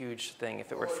agree, it's a huge thing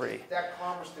if it were free. That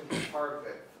commerce can be part of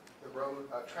it. The road,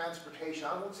 transportation,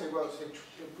 I wouldn't say roads, say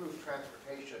improved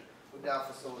transportation would now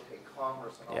facilitate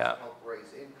commerce and also help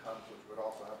raise incomes, which would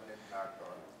also have an impact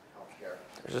on healthcare.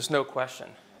 There's just no question,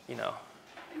 you know.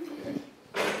 Okay.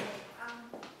 All right.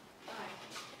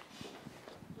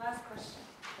 Last question.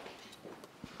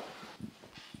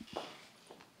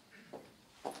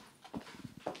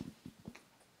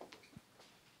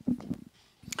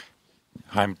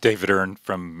 I'm David Earn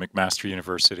from McMaster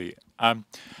University.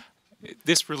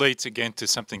 This relates again to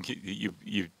something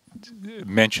you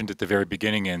mentioned at the very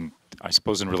beginning, and I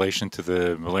suppose in relation to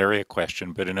the malaria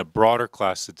question, but in a broader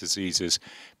class of diseases,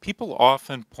 people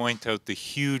often point out the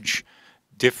huge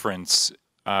difference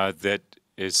that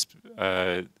is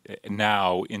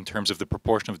now in terms of the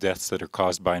proportion of deaths that are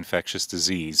caused by infectious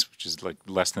disease, which is like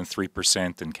less than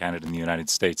 3% in Canada and the United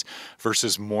States,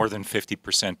 versus more than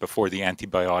 50% before the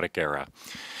antibiotic era.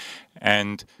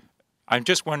 And I'm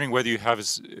just wondering whether you have,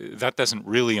 that doesn't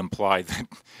really imply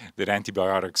that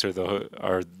antibiotics are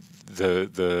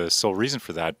the sole reason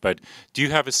for that, but do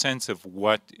you have a sense of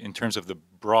what, in terms of the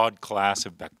broad class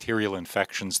of bacterial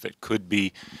infections that could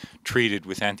be treated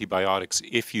with antibiotics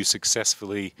if you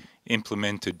successfully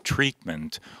implemented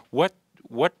treatment, what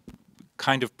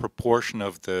kind of proportion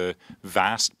of the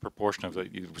vast proportion of,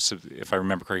 if I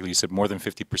remember correctly, you said more than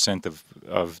 50%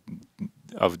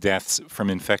 of deaths from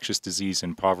infectious disease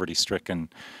in poverty-stricken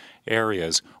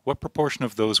areas, what proportion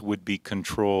of those would be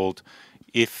controlled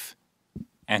if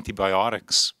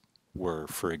antibiotics were,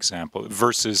 for example,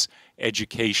 versus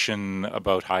education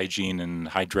about hygiene and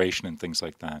hydration and things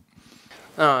like that?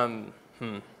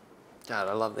 God,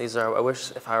 I love these. I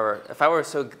wish if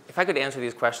I could answer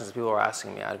these questions that people are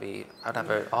asking me,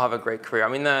 I'll have a great career. I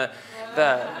mean,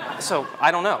 so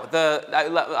I don't know.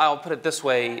 I'll put it this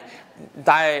way: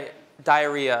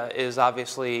 diarrhea is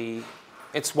obviously,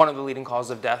 it's one of the leading causes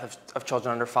of death of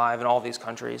children under 5 in all these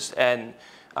countries, and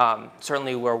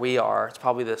certainly where we are, it's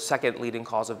probably the second leading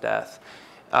cause of death.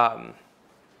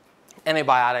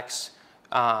 Antibiotics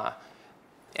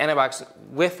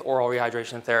with oral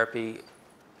rehydration therapy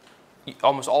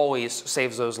almost always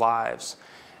saves those lives.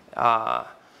 I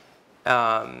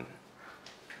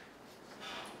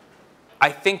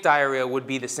think diarrhea would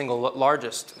be the single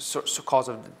largest cause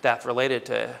of death related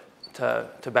to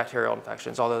bacterial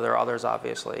infections, although there are others,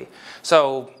 obviously.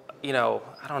 So, you know,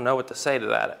 I don't know what to say to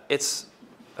that. It's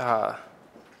a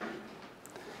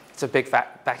big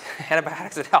fact.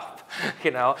 Antibiotics would help, you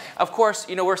know. Of course,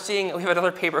 you know, we have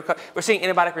another paper. We're seeing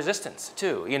antibiotic resistance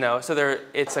too, you know. So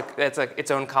it's its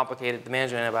own complicated. The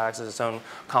management of antibiotics is its own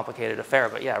complicated affair.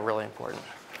 But yeah, really important.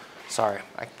 Sorry,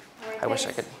 I wish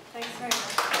I could. Thanks very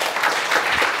much.